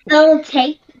 can still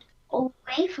take it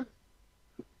away from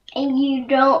you, and you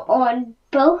don't on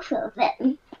both of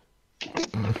them.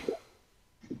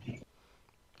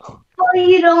 Or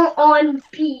you don't on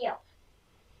feel.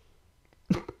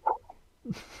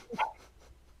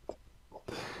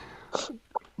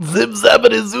 Zip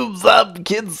zappity zoop zap,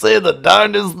 kids say the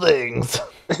darndest things.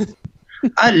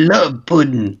 I love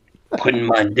pudding. Putting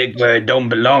my dick where it don't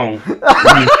belong.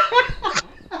 I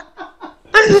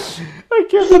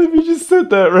can't believe you just said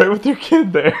that right with your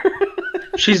kid there.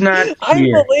 She's not I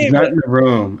here. believe She's not it. in the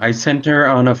room. I sent her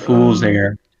on a fool's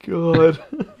errand. God.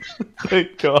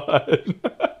 Thank God.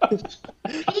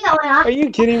 Are you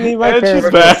kidding me? My And she's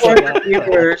parents back. would say that.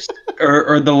 Viewers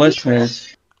or the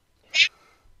listeners,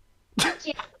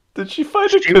 Did she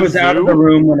find a she was out of the kazoo?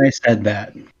 room when I said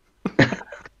that.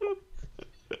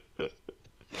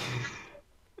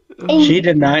 She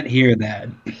did not hear that.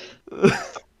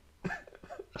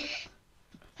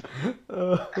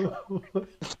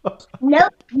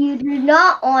 Nope, you do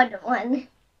not on one.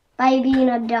 by being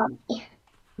a dummy.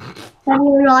 But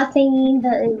you're not singing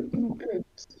the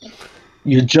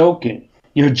You're joking.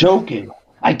 You're joking.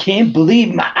 I can't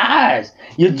believe my eyes.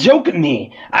 You're joking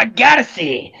me. I gotta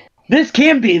see. This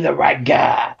can't be the right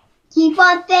guy. Keep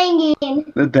on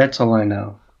singing. That's all I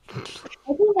know.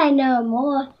 I think I know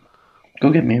more.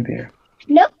 Go get me a beer.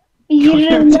 Nope. You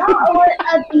do not want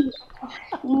a beat.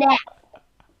 Nah.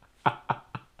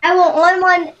 I will on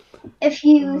one if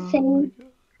you sing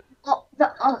all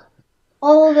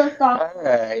the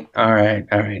songs. All right.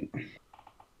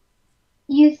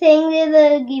 You sing the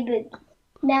Boogie Boogie.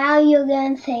 Now you're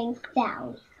gonna sing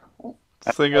Sally.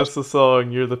 Sing us the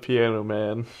song, You're the Piano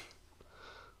Man.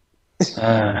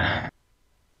 Uh,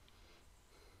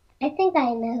 I think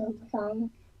I know the song.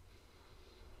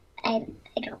 I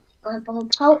don't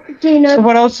remember. Do you know? so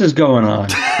what else is going on?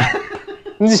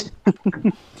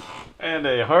 And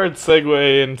a hard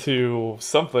segue into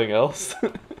something else.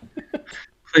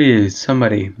 Please,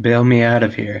 somebody bail me out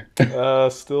of here.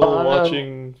 Still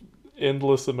watching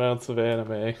endless amounts of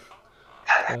anime.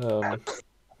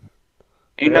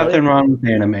 Ain't nothing wrong with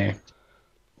anime.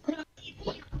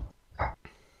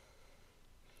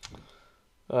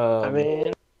 I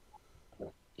mean,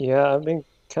 yeah, I've been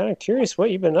kind of curious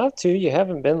what you've been up to. You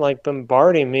haven't been like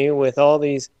bombarding me with all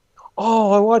these,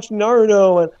 oh, I watched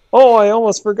Naruto and oh, I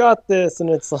almost forgot this, and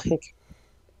it's like,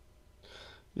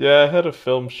 yeah, I had a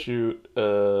film shoot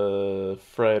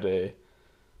Friday.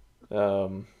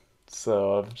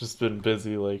 So I've just been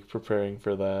busy like preparing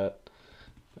for that.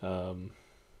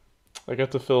 I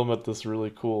got to film at this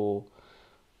really cool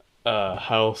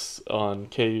house on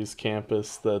KU's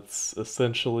campus that's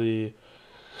essentially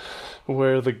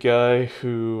where the guy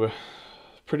who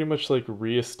pretty much like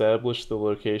reestablished the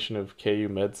location of KU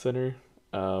Med Center,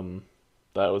 that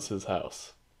was his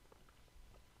house.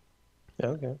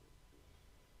 okay.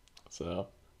 So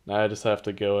now I just have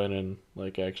to go in and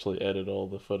like actually edit all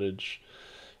the footage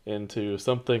into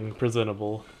something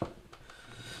presentable.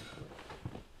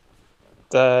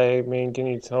 I mean, can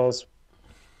you tell us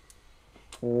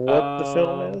what the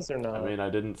film is or not? I mean, I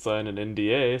didn't sign an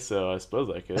NDA, so I suppose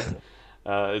I could.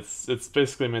 It's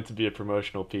basically meant to be a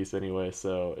promotional piece anyway.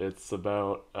 So it's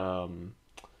about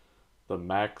the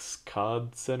Max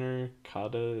Cod Center.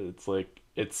 Kada. It's like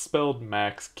it's spelled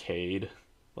Max Cade,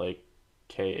 like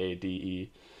Kade,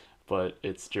 but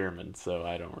it's German, so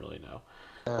I don't really know.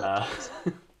 Of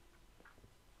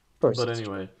course. But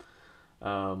anyway,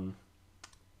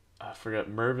 I forgot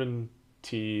Mervyn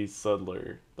T.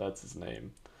 Sudler. That's his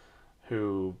name.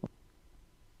 Who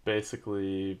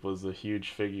basically was a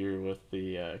huge figure with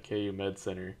the KU Med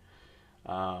Center.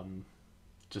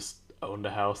 Just owned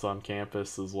a house on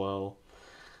campus as well,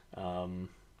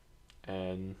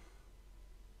 and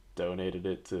donated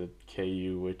it to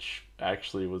KU, which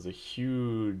actually was a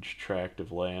huge tract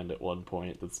of land at one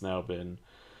point that's now been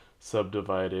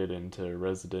subdivided into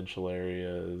residential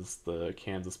areas, the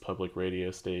Kansas Public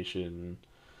Radio Station,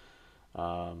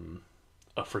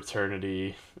 a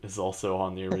fraternity is also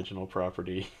on the original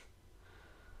property.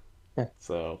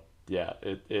 So yeah,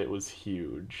 it was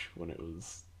huge when it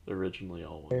was originally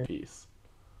all one piece.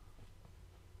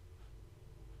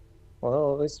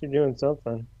 Well, at least you're doing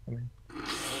something. I mean,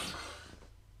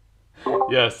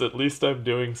 Yes, at least I'm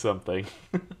doing something.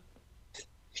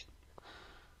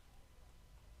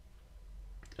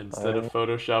 Instead of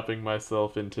photoshopping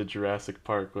myself into Jurassic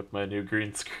Park with my new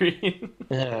green screen.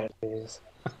 jeez.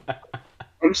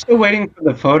 I'm still waiting for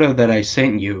the photo that I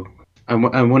sent you. I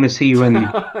want to see you in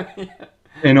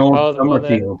old Oh, the one that-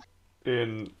 Summerfield.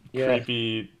 In Yeah.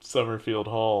 creepy Summerfield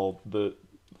Hall.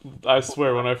 I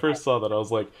swear, when I first saw that, I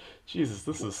was like, Jesus,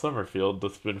 this is Summerfield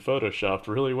that's been photoshopped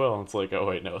really well. And it's like, oh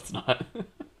wait, no, it's not.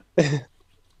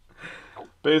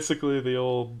 Basically, the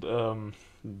old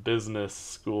business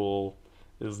school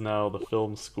is now the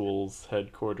film school's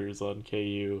headquarters on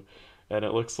KU, and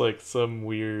it looks like some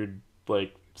weird,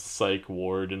 like, psych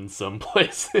ward in some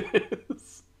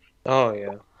places. Oh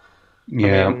yeah.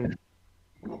 Yeah. I mean,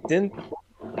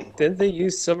 didn't they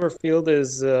use Summerfield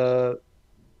as the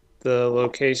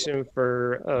location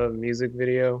for a music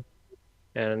video,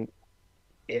 and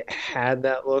it had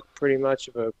that look pretty much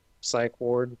of a psych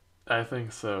ward? I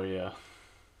think so, yeah.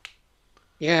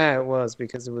 Yeah, it was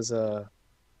because it was up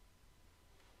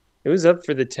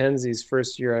for the Tensies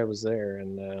first year I was there,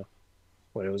 and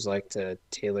what it was like the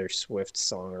Taylor Swift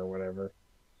song or whatever.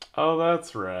 Oh,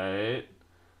 that's right.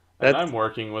 And I'm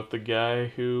working with the guy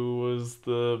who was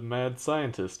the mad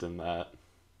scientist in that.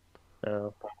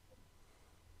 Oh.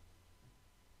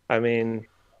 I mean,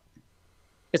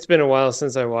 it's been a while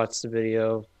since I watched the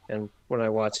video, and when I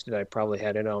watched it, I probably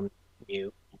had it on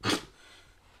mute.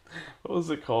 What was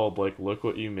it called? Like, Look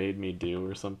What You Made Me Do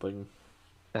or something?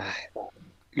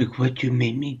 Look what you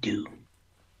made me do.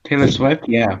 Taylor Swift?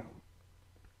 Yeah.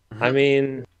 I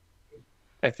mean,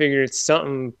 I figured it's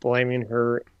something blaming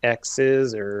her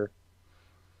exes or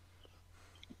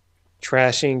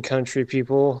trashing country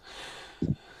people,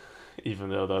 Even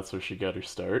though that's where she got her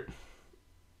start.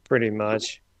 pretty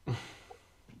much.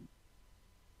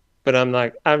 But I'm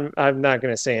not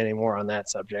gonna say any more on that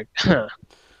subject.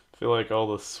 I feel like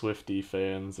all the Swifty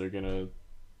fans are gonna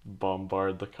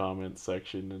bombard the comment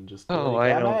section and just be Oh, like,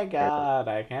 I "Oh don't my care. god,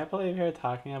 I can't believe you're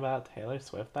talking about Taylor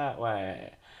Swift that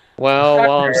way." Well,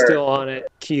 while I'm still on it,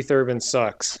 Keith Urban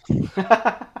sucks.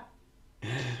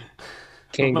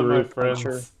 One of my Kangaroo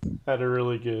puncher. friends had a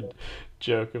really good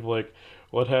joke of like,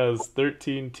 what has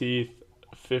 13 teeth,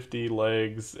 50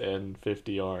 legs, and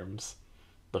 50 arms?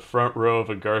 The front row of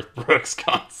a Garth Brooks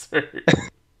concert.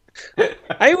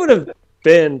 I would have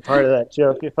been part of that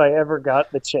joke if I ever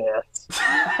got the chance.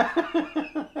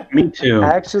 Me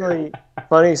too. Actually,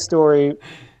 funny story.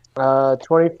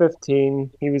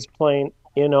 2015, he was playing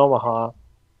in Omaha,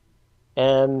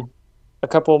 and a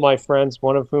couple of my friends,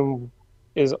 one of whom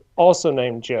is also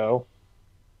named Joe,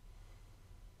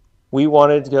 we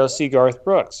wanted to go see Garth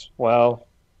Brooks. Well,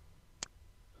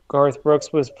 Garth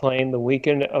Brooks was playing the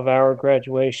weekend of our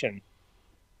graduation.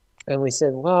 And we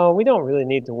said, well, we don't really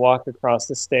need to walk across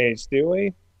the stage, do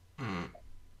we?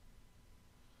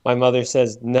 My mother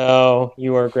says, no,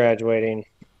 you are graduating.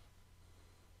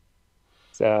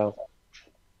 So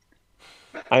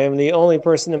I am the only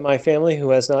person in my family who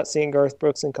has not seen Garth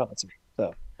Brooks in concert.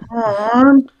 So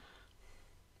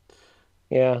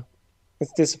yeah,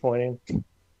 it's disappointing.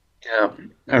 Yeah.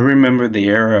 I remember the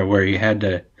era where you had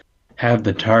to have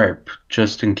the tarp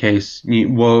just in case.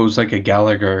 Well, it was like a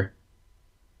Gallagher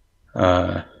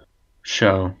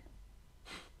show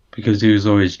because he was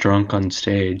always drunk on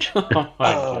stage. Oh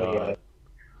my Oh god.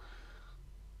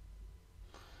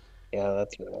 yeah,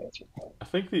 that's right. I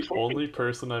think the only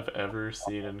person I've ever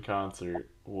seen in concert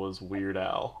was Weird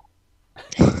Al.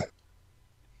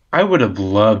 I would have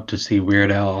loved to see Weird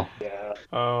Al Yeah,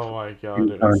 Oh my god,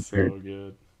 in it was concert. so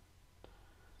good.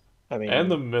 I And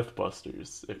the mean,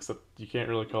 Mythbusters, except you can't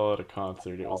really call it a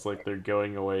concert. It was like their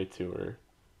going away tour,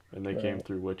 and they came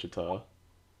through Wichita.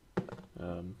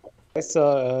 Um, I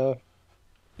saw,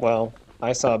 well,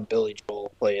 I saw Billy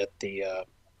Joel play at the,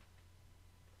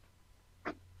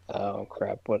 oh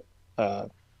crap, what, uh,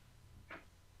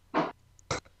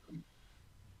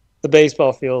 the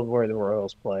baseball field where the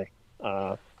Royals play.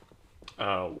 oh,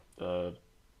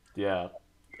 yeah,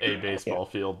 a Yeah. baseball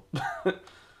field.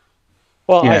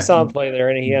 Well, I Yeah, saw him play there,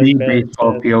 and he the hadn't been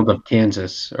baseball to field of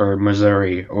Kansas or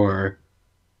Missouri or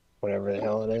whatever the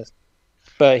hell it is.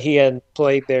 But he had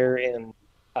played there in,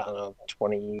 I don't know,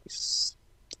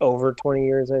 over 20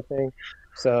 years, I think.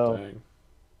 So Dang.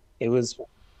 it was.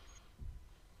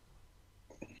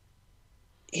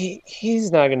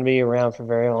 He's not going to be around for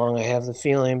very long, I have the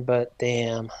feeling. But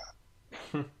damn,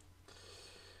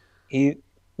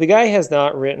 the guy has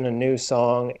not written a new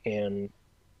song in,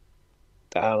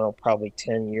 I don't know, probably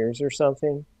 10 years or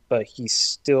something. But he's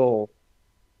still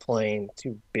playing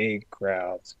to big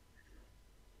crowds.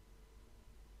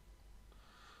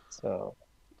 So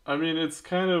I mean, it's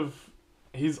kind of.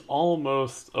 He's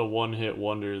almost a one hit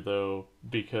wonder, though,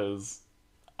 because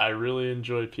I really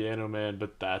enjoy Piano Man,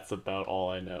 but that's about all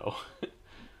I know.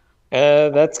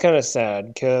 that's kind of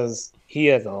sad because he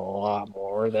has a lot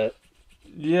more that.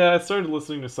 Yeah, I started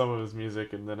listening to some of his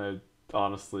music, and then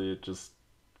honestly, it just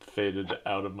faded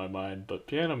out of my mind. But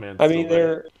Piano Man's I still mean,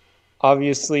 there. there are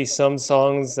obviously some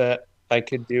songs that I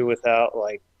could do without,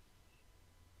 like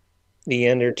The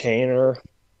Entertainer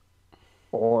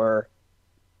or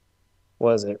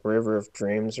was it River of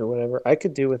Dreams or whatever. I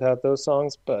could do without those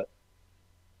songs, but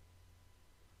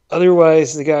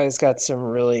otherwise, the guy's got some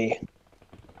really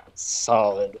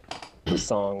solid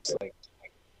songs like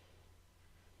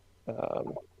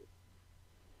um,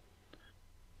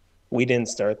 We Didn't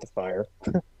Start the Fire.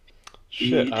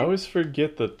 Shit, I always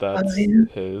forget that that's it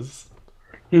his.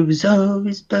 was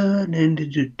always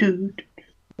burning.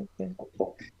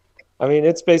 I mean,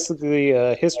 it's basically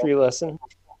a history lesson,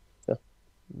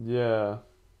 Yeah,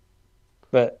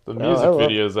 but the no, I music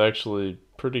love. video is actually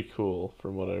pretty cool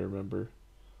from what I remember.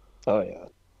 Oh yeah.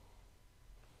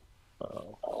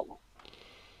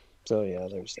 So yeah,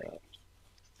 there's that.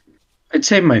 I'd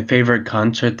say my favorite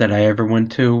concert that I ever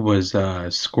went to was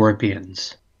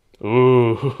Scorpions.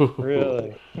 Ooh.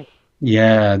 Really?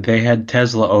 Yeah, they had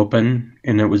Tesla open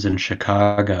and it was in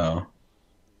Chicago.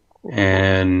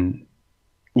 And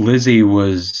Lizzie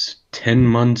was 10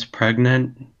 months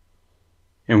pregnant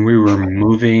and we were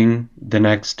moving the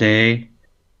next day.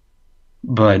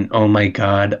 But oh my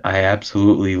God, I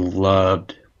absolutely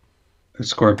loved the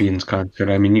Scorpions concert.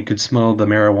 I mean, you could smell the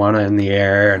marijuana in the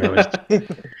air, and it was,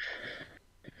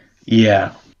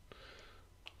 yeah,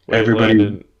 Wait, everybody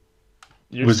Landon,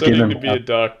 you're was studying to giving be a up.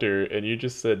 doctor, and you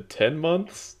just said 10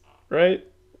 months, right?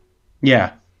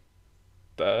 Yeah,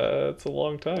 That's a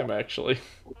long time, actually.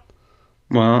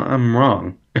 well, I'm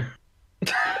wrong.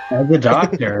 As a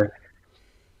doctor,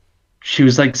 she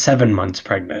was like 7 months I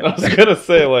pregnant. was gonna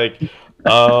say, like,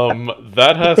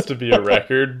 that has to be a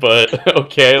record, but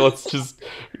okay, let's just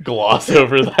gloss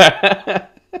over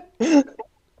that.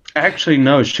 Actually,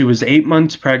 no, she was 8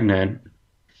 months pregnant,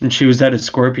 and she was at a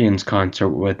Scorpions concert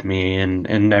with me, and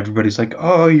everybody's like,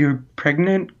 "Oh, you're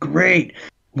pregnant? Great,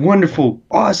 wonderful,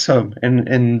 awesome!"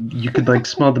 And you could like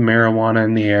smell the marijuana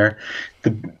in the air.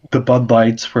 The the Bud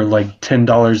Lights were like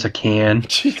 $10 a can.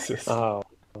 Jesus. Oh,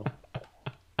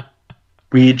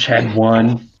 We each had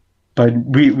one, but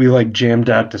we like jammed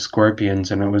out to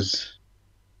Scorpions, and it was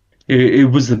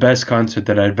the best concert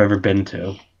that I've ever been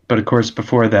to. But of course,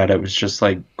 before that, it was just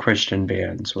like Christian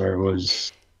bands where it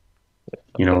was,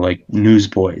 like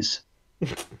Newsboys.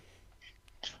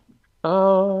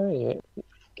 oh, yeah,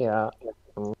 yeah.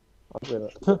 I'm gonna.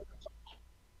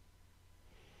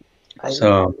 I,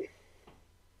 So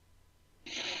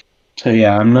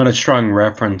yeah, I'm not a strong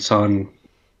reference on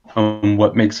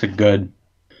what makes a good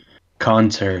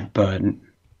concert, but Booze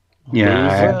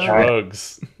yeah, and well,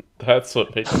 drugs. That's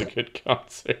what makes a good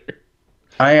concert.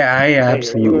 I hey, are you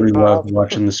absolutely loved involved?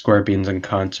 watching the Scorpions in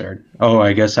concert. Oh,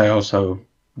 I guess I also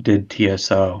did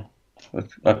TSO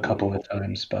a couple of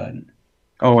times, but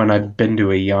and I've been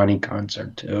to a Yanni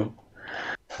concert too.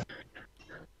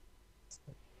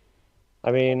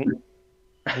 I mean,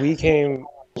 we came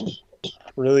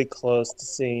really close to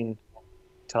seeing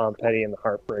Tom Petty and the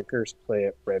Heartbreakers play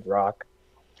at Red Rock.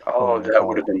 Oh, that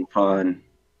would have been fun.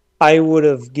 I would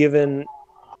have given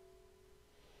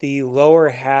the lower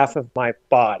half of my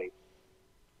body,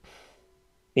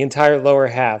 the entire lower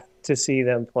half, to see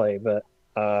them play, but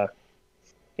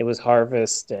it was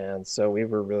harvest, and so we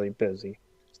were really busy.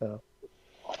 So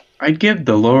I'd give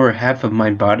the lower half of my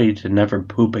body to never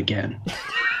poop again.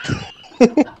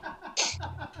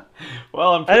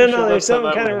 Well, I'm I pretty don't sure know. There's that's how something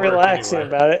that kind would of work relaxing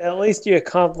anyway. about it. At least you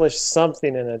accomplished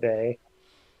something in a day.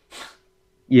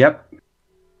 Yep.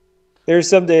 There's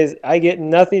some days I get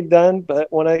nothing done, but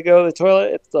when I go to the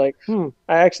toilet, it's like,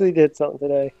 I actually did something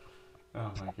today.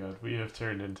 Oh my god, we have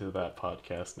turned into that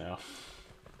podcast now.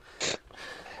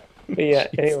 But yeah,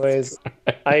 Jesus anyways,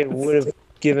 Christ. I would have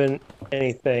given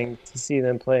anything to see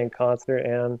them play in concert.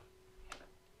 And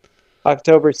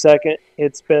October 2nd,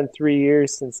 it's been 3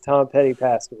 years since Tom Petty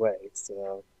passed away.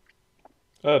 So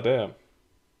Oh, damn.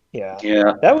 yeah,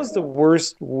 Yeah. that was the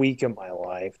worst week of my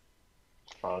life,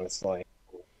 honestly.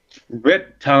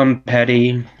 Rip Tom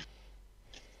Petty.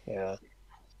 Yeah.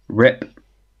 Rip.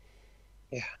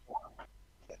 Yeah.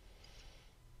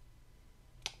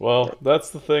 Well,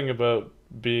 that's the thing about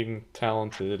being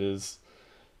talented is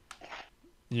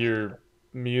your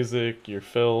music, your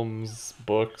films,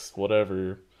 books,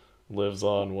 whatever lives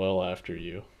on well after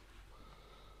you.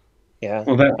 Yeah.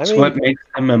 Well, that's I what mean, makes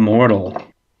them immortal.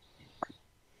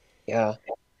 yeah.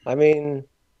 I mean,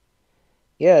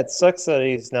 yeah, it sucks that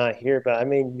he's not here, but I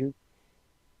mean, you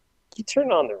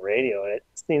turn on the radio, and it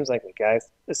seems like the guys,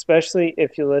 especially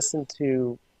if you listen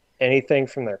to anything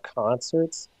from their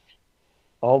concerts,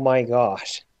 oh my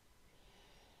gosh.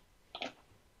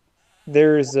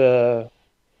 There's there's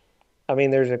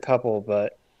a couple,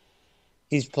 but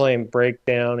he's playing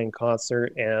Breakdown in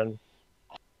concert, and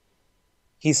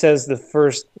he says the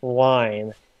first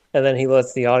line, and then he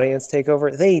lets the audience take over.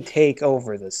 They take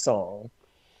over the song.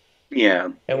 Yeah.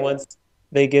 And once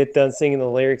they get done singing the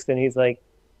lyrics, then he's like,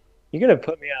 "You're gonna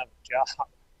put me out of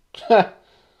a job."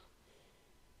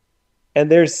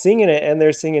 And they're singing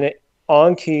it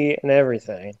on key and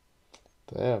everything.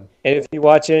 Damn. And if you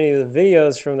watch any of the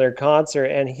videos from their concert,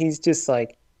 and he's just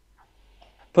like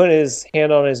putting his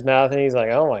hand on his mouth, and he's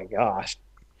like, "Oh my gosh,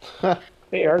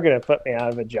 they are gonna put me out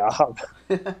of a job."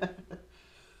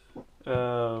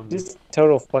 Just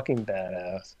total fucking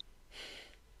badass.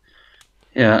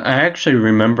 Yeah, I actually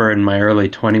remember in my early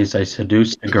 20s I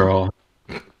seduced a girl,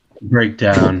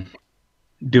 breakdown,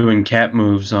 doing cat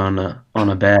moves on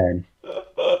a bed.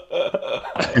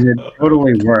 And it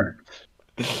totally worked.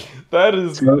 That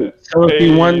is So if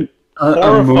you want a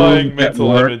horrifying move that mental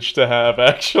works, image to have,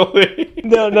 actually.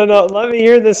 No. Let me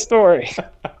hear this story.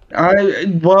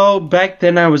 well, back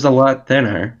then I was a lot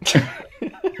thinner.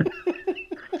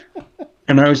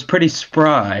 And I was pretty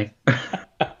spry.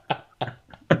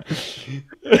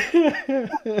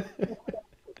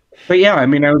 But yeah, I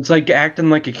mean, I was like acting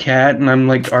like a cat, and I'm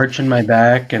like arching my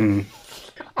back, and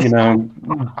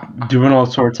doing all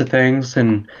sorts of things,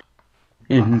 and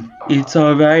it's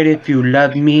all right if you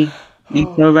love me.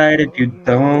 It's all right if you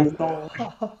don't.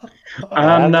 I'm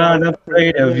I'm not not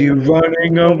afraid of you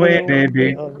running running away, away.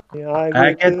 baby. I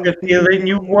I get get the the feeling feeling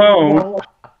you you won't.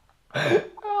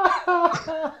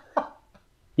 won't.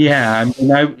 Yeah, I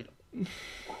mean,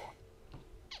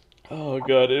 Oh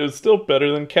god, it was still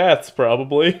better than Cats,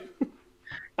 probably.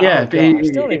 yeah. Oh gosh,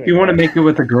 don't If even you want to go. make it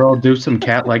with a girl, do some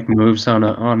cat-like moves on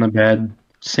a bed,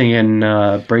 singing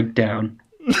 "Breakdown."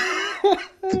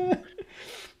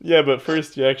 Yeah, but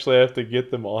first you actually have to get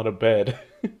them on a bed.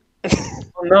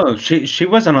 Oh, no, she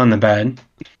wasn't on the bed.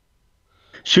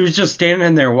 She was just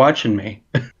standing there watching me.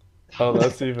 Oh,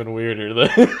 that's even weirder then.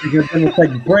 Because then it's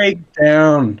like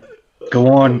breakdown. Go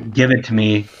on, give it to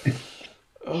me.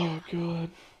 Oh god.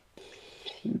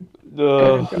 Good.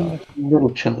 Ugh. A little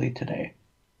chilly today.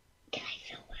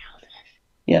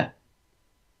 Yeah.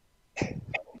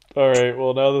 Alright,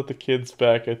 well, now that the kid's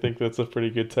back, I think that's a pretty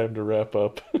good time to wrap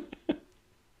up.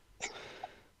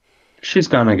 She's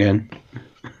gone again.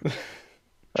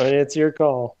 I mean, it's your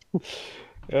call.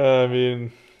 I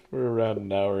mean, we're around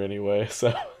an hour anyway,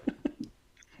 so.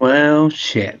 Well,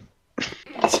 shit.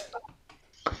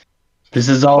 This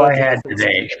is all I Budget had for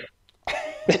today.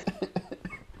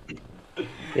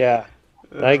 Yeah,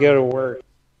 I go to work.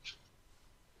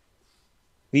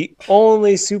 The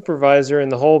only supervisor in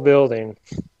the whole building.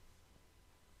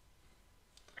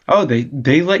 Oh,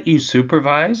 they let you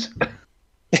supervise?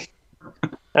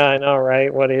 I know,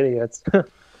 right? What idiots.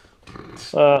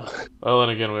 Well,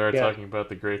 and again, we are Yeah. talking about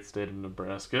the great state of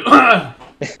Nebraska.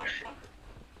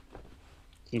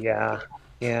 Yeah.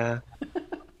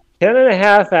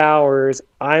 10.5 hours,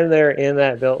 I'm there in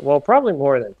that building. Well, probably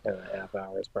more than 10.5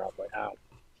 hours, probably out.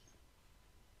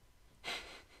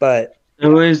 But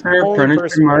So is there a only furniture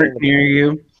person mart running the near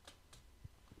you?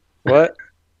 what?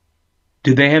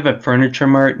 Do they have a furniture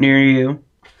mart near you?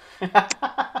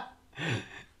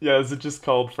 Yeah, is it just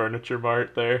called Furniture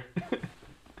Mart there?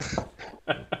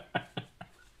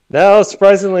 No,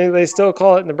 surprisingly, they still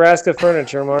call it Nebraska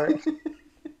Furniture Mart.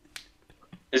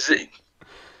 Is it?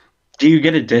 Do you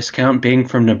get a discount being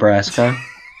from Nebraska?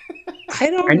 I I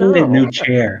don't need a know. new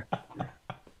chair.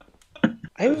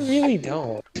 I really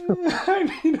don't.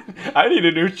 I need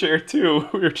a new chair too.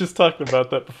 We were just talking about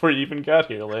that before you even got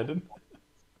here, Landon.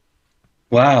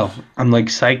 Wow, I'm like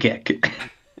psychic.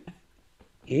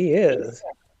 He is.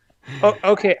 Oh,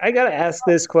 okay. I gotta ask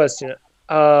this question.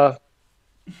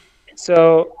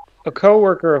 So a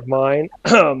coworker of mine,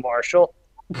 Marshall,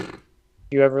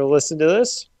 you ever listen to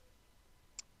this?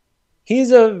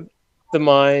 He's of the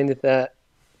mind that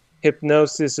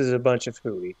hypnosis is a bunch of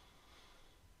hooey.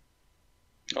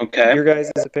 Okay. Your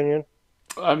guys' opinion?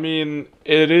 I mean,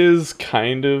 it is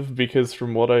kind of because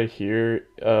from what I hear,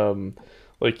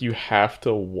 like you have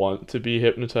to want to be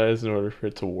hypnotized in order for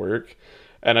it to work.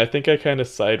 And I think I kind of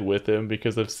side with him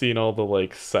because I've seen all the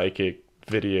like psychic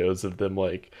videos of them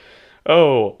like,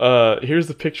 oh, here's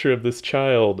a picture of this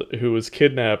child who was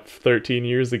kidnapped 13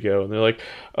 years ago. And they're like,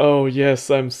 oh,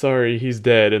 yes, I'm sorry, he's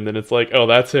dead. And then it's like, oh,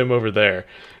 that's him over there.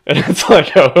 And it's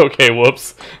like, oh, okay,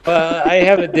 whoops. I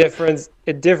have a difference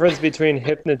between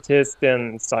hypnotists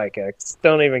and psychics.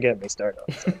 Don't even get me started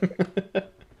on psychics.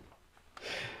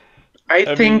 I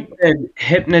I think mean, that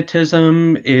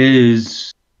hypnotism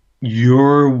is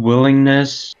your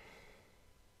willingness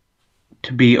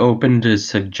to be open to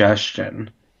suggestion.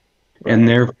 And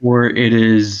therefore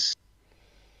it's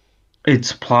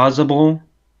plausible,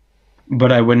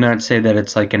 but I would not say that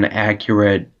it's like an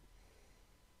accurate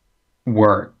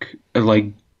work. Like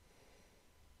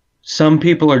some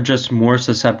people are just more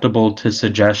susceptible to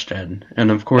suggestion,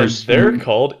 and of and course, they're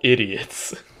called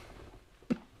idiots.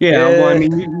 yeah. Well, I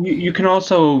mean, you can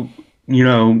also,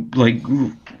 like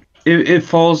it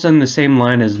falls in the same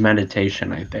line as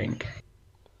meditation, I think.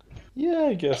 Yeah,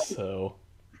 I guess so.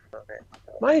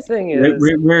 My thing is,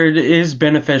 Where it is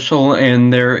beneficial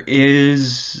and there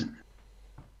is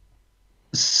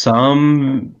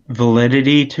some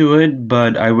validity to it,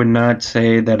 but I would not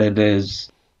say that it is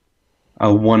a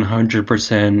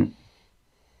 100%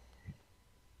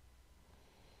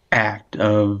 act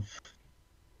of,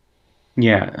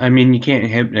 yeah. I mean, you can't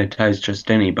hypnotize just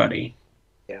anybody.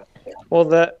 yeah. Well,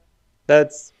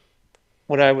 that's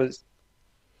what I was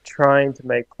trying to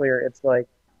make clear. It's like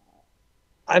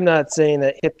I'm not saying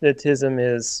that hypnotism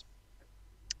is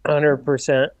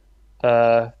 100%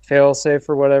 fail safe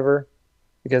or whatever,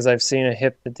 because I've seen a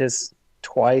hypnotist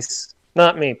twice.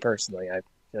 Not me personally. I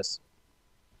just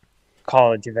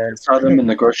college events. Saw them in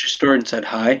the grocery store and said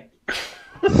hi.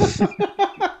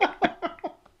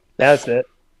 That's it.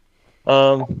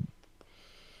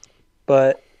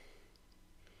 But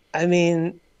I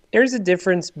mean, there's a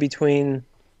difference between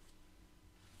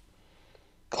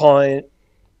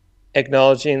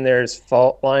acknowledging there's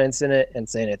fault lines in it and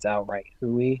saying it's outright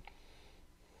hooey.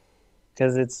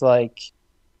 Because it's like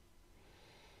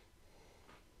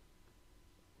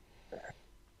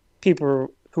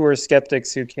people who are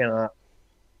skeptics who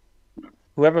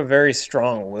have a very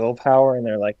strong willpower and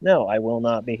they're like, no, I will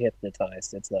not be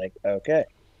hypnotized. It's like, okay.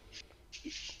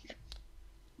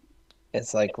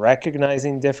 It's like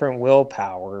recognizing different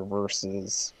willpower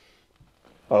versus,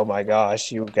 oh my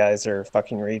gosh, you guys are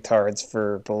fucking retards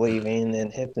for believing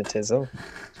in hypnotism.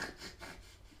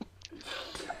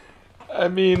 I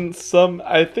mean,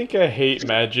 I think I hate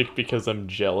magic because I'm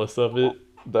jealous of it.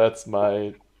 That's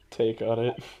my take on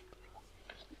it.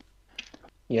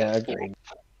 Yeah, agreed.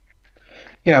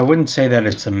 Yeah, I wouldn't say that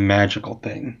it's a magical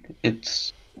thing.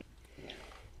 It's...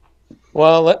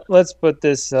 Well, let's put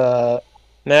this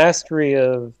mastery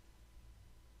of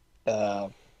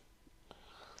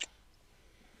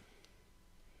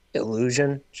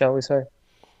illusion, shall we say?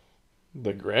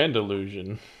 The grand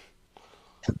illusion.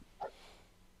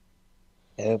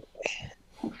 Yep.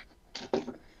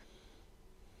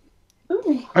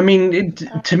 I mean,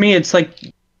 to me, it's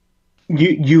like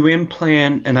you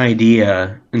implant an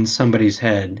idea in somebody's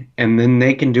head, and then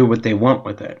they can do what they want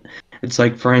with it. It's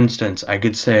like, for instance, I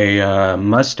could say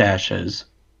mustaches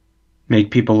make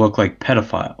people look like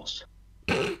pedophiles.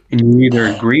 And you either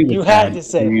agree with You that had to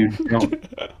say or you don't.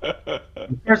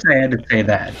 Of course I had to say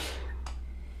that.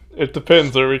 It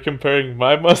depends. Are we comparing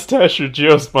my mustache or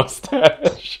Joe's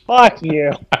mustache? Fuck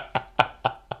you.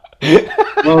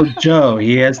 Well, Joe,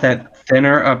 he has that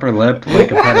thinner upper lip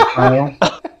like a pedophile.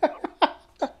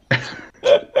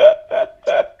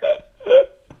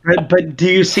 But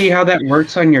do you see how that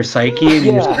works on your psyche? And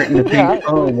you're starting to think,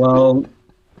 oh, well...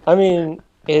 I mean,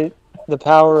 the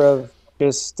power of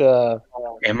just... Am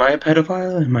I a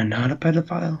pedophile? Am I not a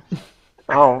pedophile?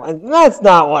 Oh, that's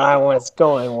not what I was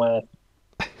going with.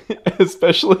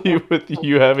 Especially with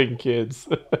you having kids.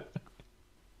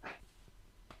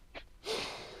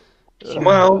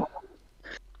 Well...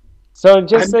 So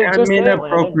just say, I'm Landon,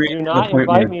 inappropriate do to not the point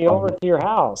invite where me it's over to your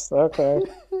house. Okay.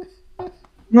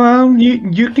 Well,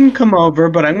 you can come over,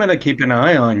 but I'm going to keep an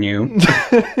eye on you.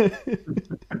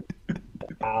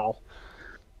 Wow.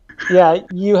 Yeah,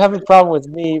 you have a problem with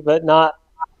me, but not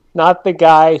the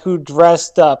guy who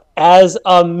dressed up as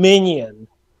a minion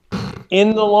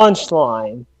in the lunch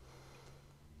line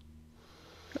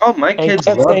Oh, my and kids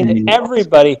kept love saying me. to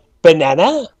everybody,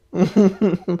 banana.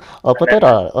 Oh,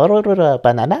 potato,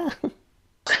 banana.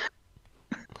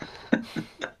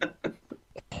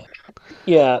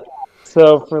 Yeah.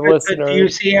 So for But listeners, do you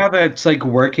see how that's like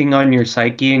working on your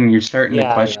psyche and you're starting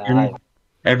to question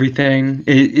everything?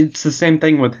 It's the same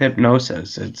thing with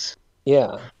hypnosis. It's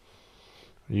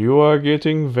You are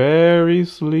getting very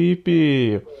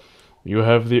sleepy. You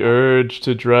have the urge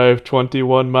to drive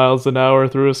 21 miles an hour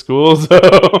through a school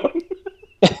zone.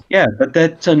 yeah, but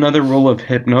that's another rule of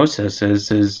hypnosis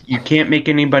is you can't make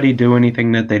anybody do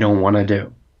anything that they don't want to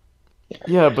do.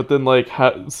 Yeah, but then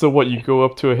so what, you go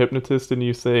up to a hypnotist and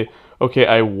you say, okay,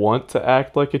 I want to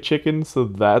act like a chicken, so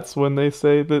that's when they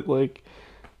say that,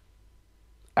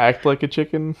 act like a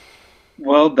chicken?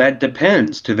 Well, that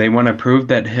depends. Do they want to prove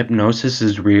that hypnosis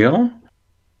is real?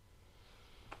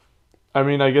 I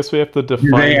mean, I guess we have to Do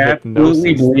define they hypnosis.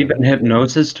 absolutely believe in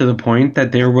hypnosis to the point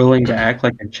that they're willing to act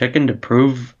like a chicken to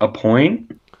prove a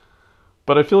point?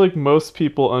 But I feel like most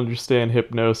people understand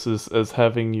hypnosis as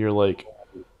having your,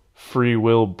 free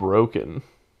will broken.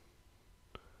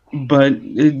 But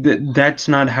that's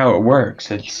not how it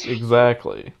works. It's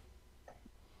Exactly.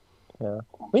 Yeah.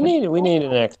 We need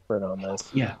an expert on this.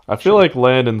 Yeah. I feel like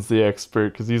Landon's the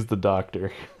expert because he's the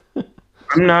doctor.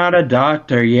 I'm not a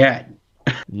doctor yet.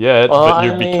 Yet, but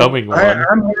you're becoming one.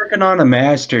 I'm working on a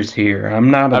master's here. I'm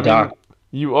not a doctor.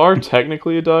 You are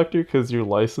technically a doctor because you're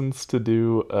licensed to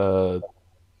do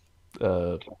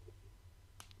I'm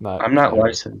not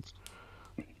licensed.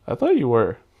 I thought you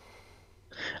were.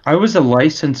 I was a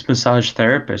licensed massage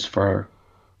therapist for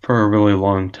a really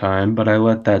long time, but I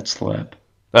let that slip.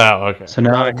 Oh, okay. So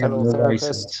now I have no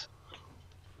license.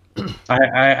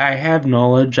 I have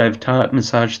knowledge. I've taught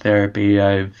massage therapy.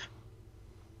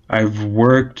 I've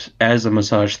worked as a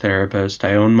massage therapist.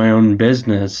 I own my own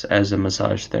business as a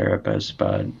massage therapist,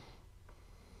 but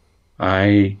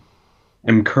I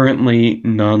am currently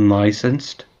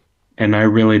non-licensed, and I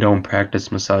really don't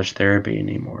practice massage therapy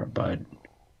anymore. But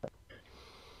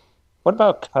what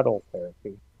about cuddle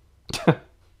therapy?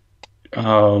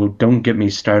 Oh, don't get me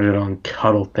started on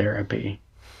cuddle therapy.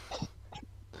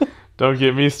 Don't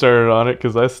get me started on it,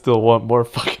 because I still want more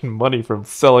fucking money from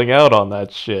selling out on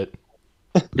that shit.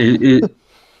 To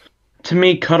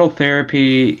me, cuddle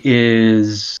therapy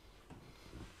is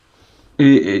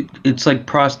it's like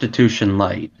prostitution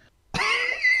light.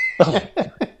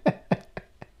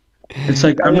 It's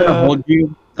like I'm gonna Yeah. hold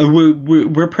you.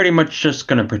 We're pretty much just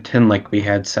gonna pretend like we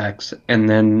had sex, and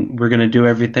then we're gonna do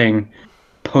everything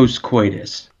post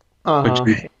coitus, which Uh-huh.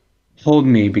 is hold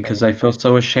me because I feel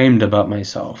so ashamed about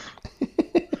myself.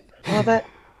 Well,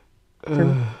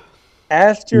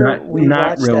 after we Not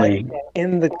watched that really.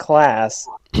 in the class,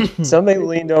 somebody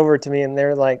leaned over to me and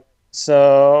they're like,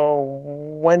 "So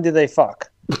when do they fuck?"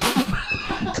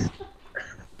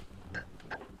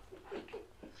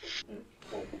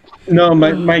 No,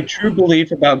 my true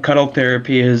belief about cuddle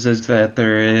therapy is that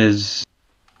there is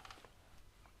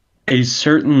a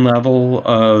certain level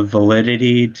of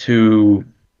validity to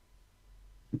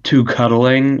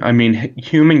cuddling. I mean,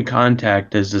 human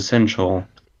contact is essential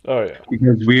Oh, yeah.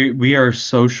 because we are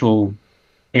social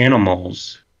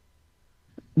animals.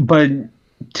 But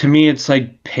to me, it's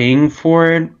like paying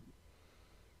for it.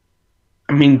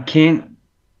 I mean, can't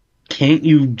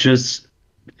you just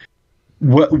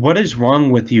what is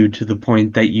wrong with you to the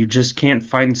point that you just can't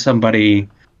find somebody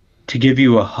to give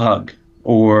you a hug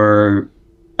or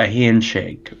a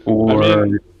handshake I or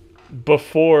mean,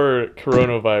 before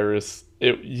coronavirus,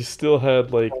 you still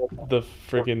had like the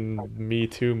friggin' Me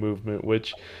Too movement,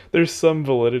 which there's some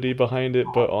validity behind it,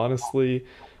 but honestly,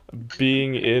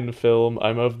 being in film,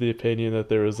 I'm of the opinion that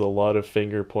there was a lot of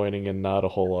finger pointing and not a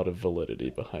whole lot of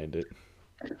validity behind it.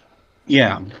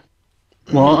 yeah.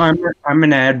 Well, I'm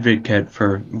an advocate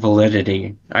for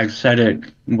validity. I've said it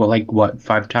well, like what,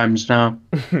 5 times now?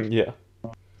 Yeah.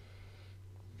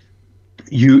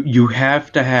 You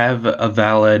have to have a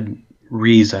valid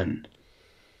reason,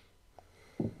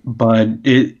 but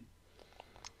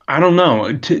I don't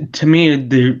know. To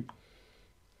me,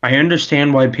 I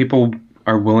understand why people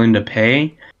are willing to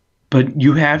pay, but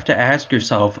you have to ask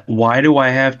yourself, why do I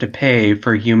have to pay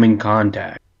for human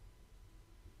contact?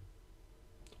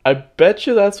 I bet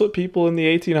you that's what people in the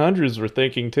 1800s were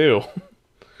thinking too.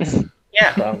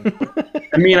 Yeah.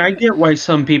 I mean, I get why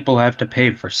some people have to pay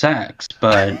for sex,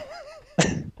 but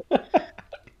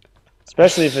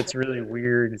Especially if it's really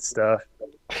weird stuff.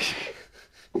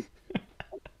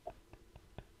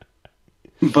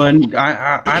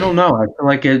 I don't know. I feel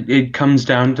like it comes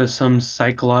down to some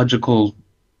psychological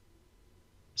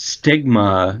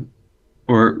stigma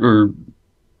or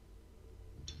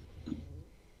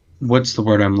what's the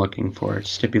word I'm looking for?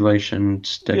 Stipulation,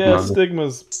 Yeah,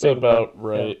 stigma, stigma's about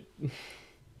right.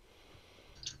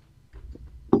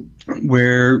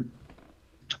 where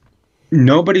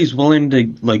nobody's willing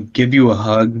to like give you a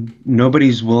hug.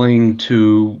 Nobody's willing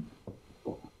to,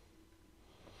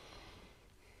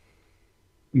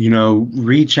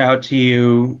 reach out to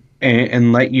you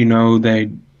and let you know that,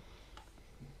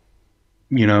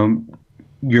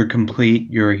 you're complete,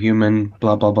 you're a human,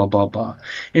 blah, blah, blah, blah, blah.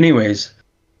 Anyways,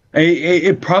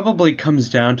 it probably comes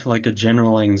down to like a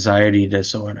general anxiety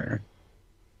disorder.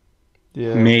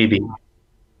 Yeah. Maybe.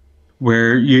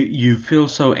 Where you feel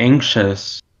so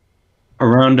anxious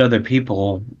around other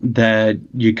people that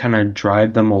you kind of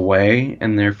drive them away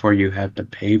and therefore you have to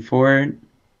pay for it.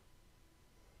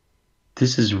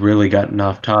 This has really gotten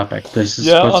off topic. This is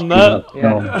Yeah, supposed on to be about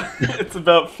that, film. it's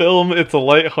about film. It's a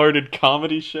light-hearted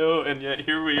comedy show, and yet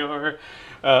here we are.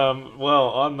 Well,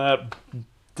 on that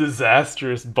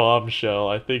disastrous bombshell,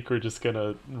 I think we're just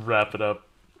gonna wrap it up,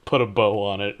 put a bow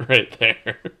on it right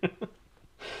there.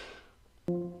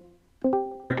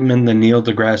 Recommend the Neil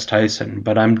deGrasse Tyson,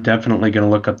 but I'm definitely going to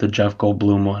look up the Jeff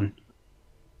Goldblum one.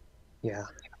 Yeah,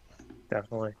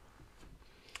 definitely.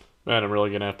 Man, I'm really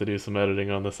gonna have to do some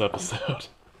editing on this episode.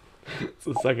 It's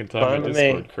the second time Fine my with me.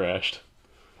 Discord crashed.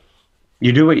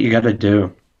 You do what you got to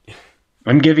do.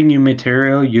 I'm giving you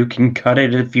material. You can cut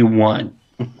it if you want.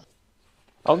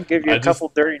 I'll give you I a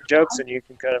couple dirty jokes and you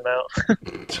can cut them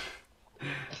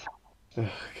out.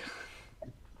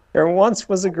 There once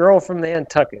was a girl from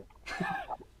Nantucket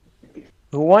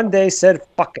who one day said,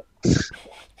 "Fuck it."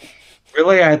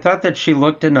 Really? I thought that she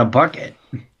looked in a bucket.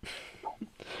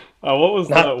 What was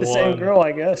Not that the one? same girl,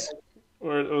 I guess.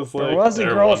 Where it was There like, was a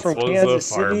there girl once from was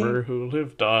Kansas a farmer City. who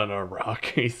lived on a rock.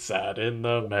 He sat in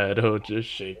the meadow just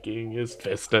shaking his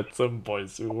fist at some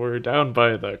boys who were down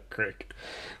by the creek.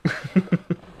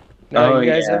 No, Oh, you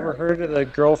guys yeah. ever heard of the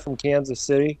girl from Kansas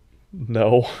City?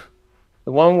 No.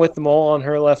 The one with the mole on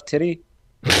her left titty?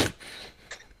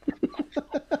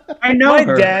 I know My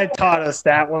her. dad taught us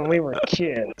that when we were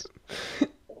kids.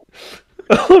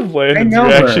 I love Landon's know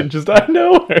reaction. her. Just, I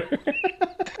know her.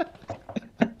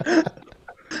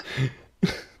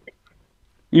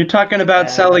 You're talking about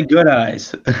Sally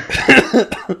Goodeyes.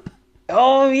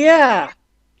 Oh yeah,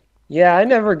 yeah. I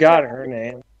never got her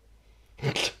name.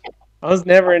 I was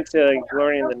never into like,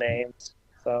 learning the names.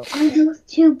 So Are those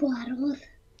 2 bottles?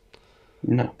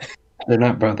 No, they're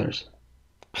not brothers.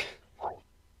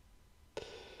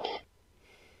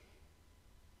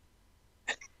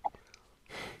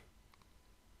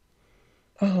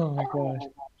 oh my gosh.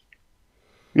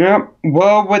 Yeah,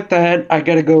 well, with that, I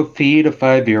gotta go feed a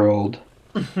 5-year-old.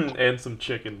 And some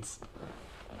chickens.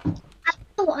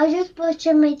 Oh, I just brushed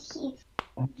my teeth.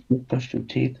 You brushed your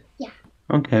teeth? Yeah.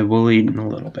 Okay, we'll eat in a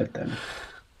little bit then.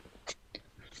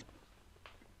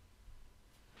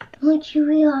 Don't you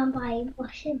real on by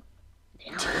brushing?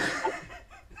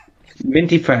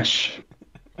 Minty fresh.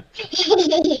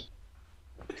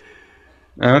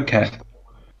 Okay.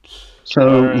 So,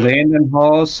 All right. Landon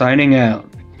Hall signing out.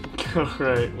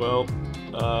 Alright, well,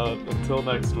 until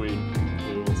next week,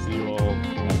 we will see you all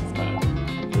next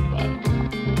time.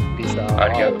 Goodbye. Peace out.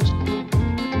 Adios.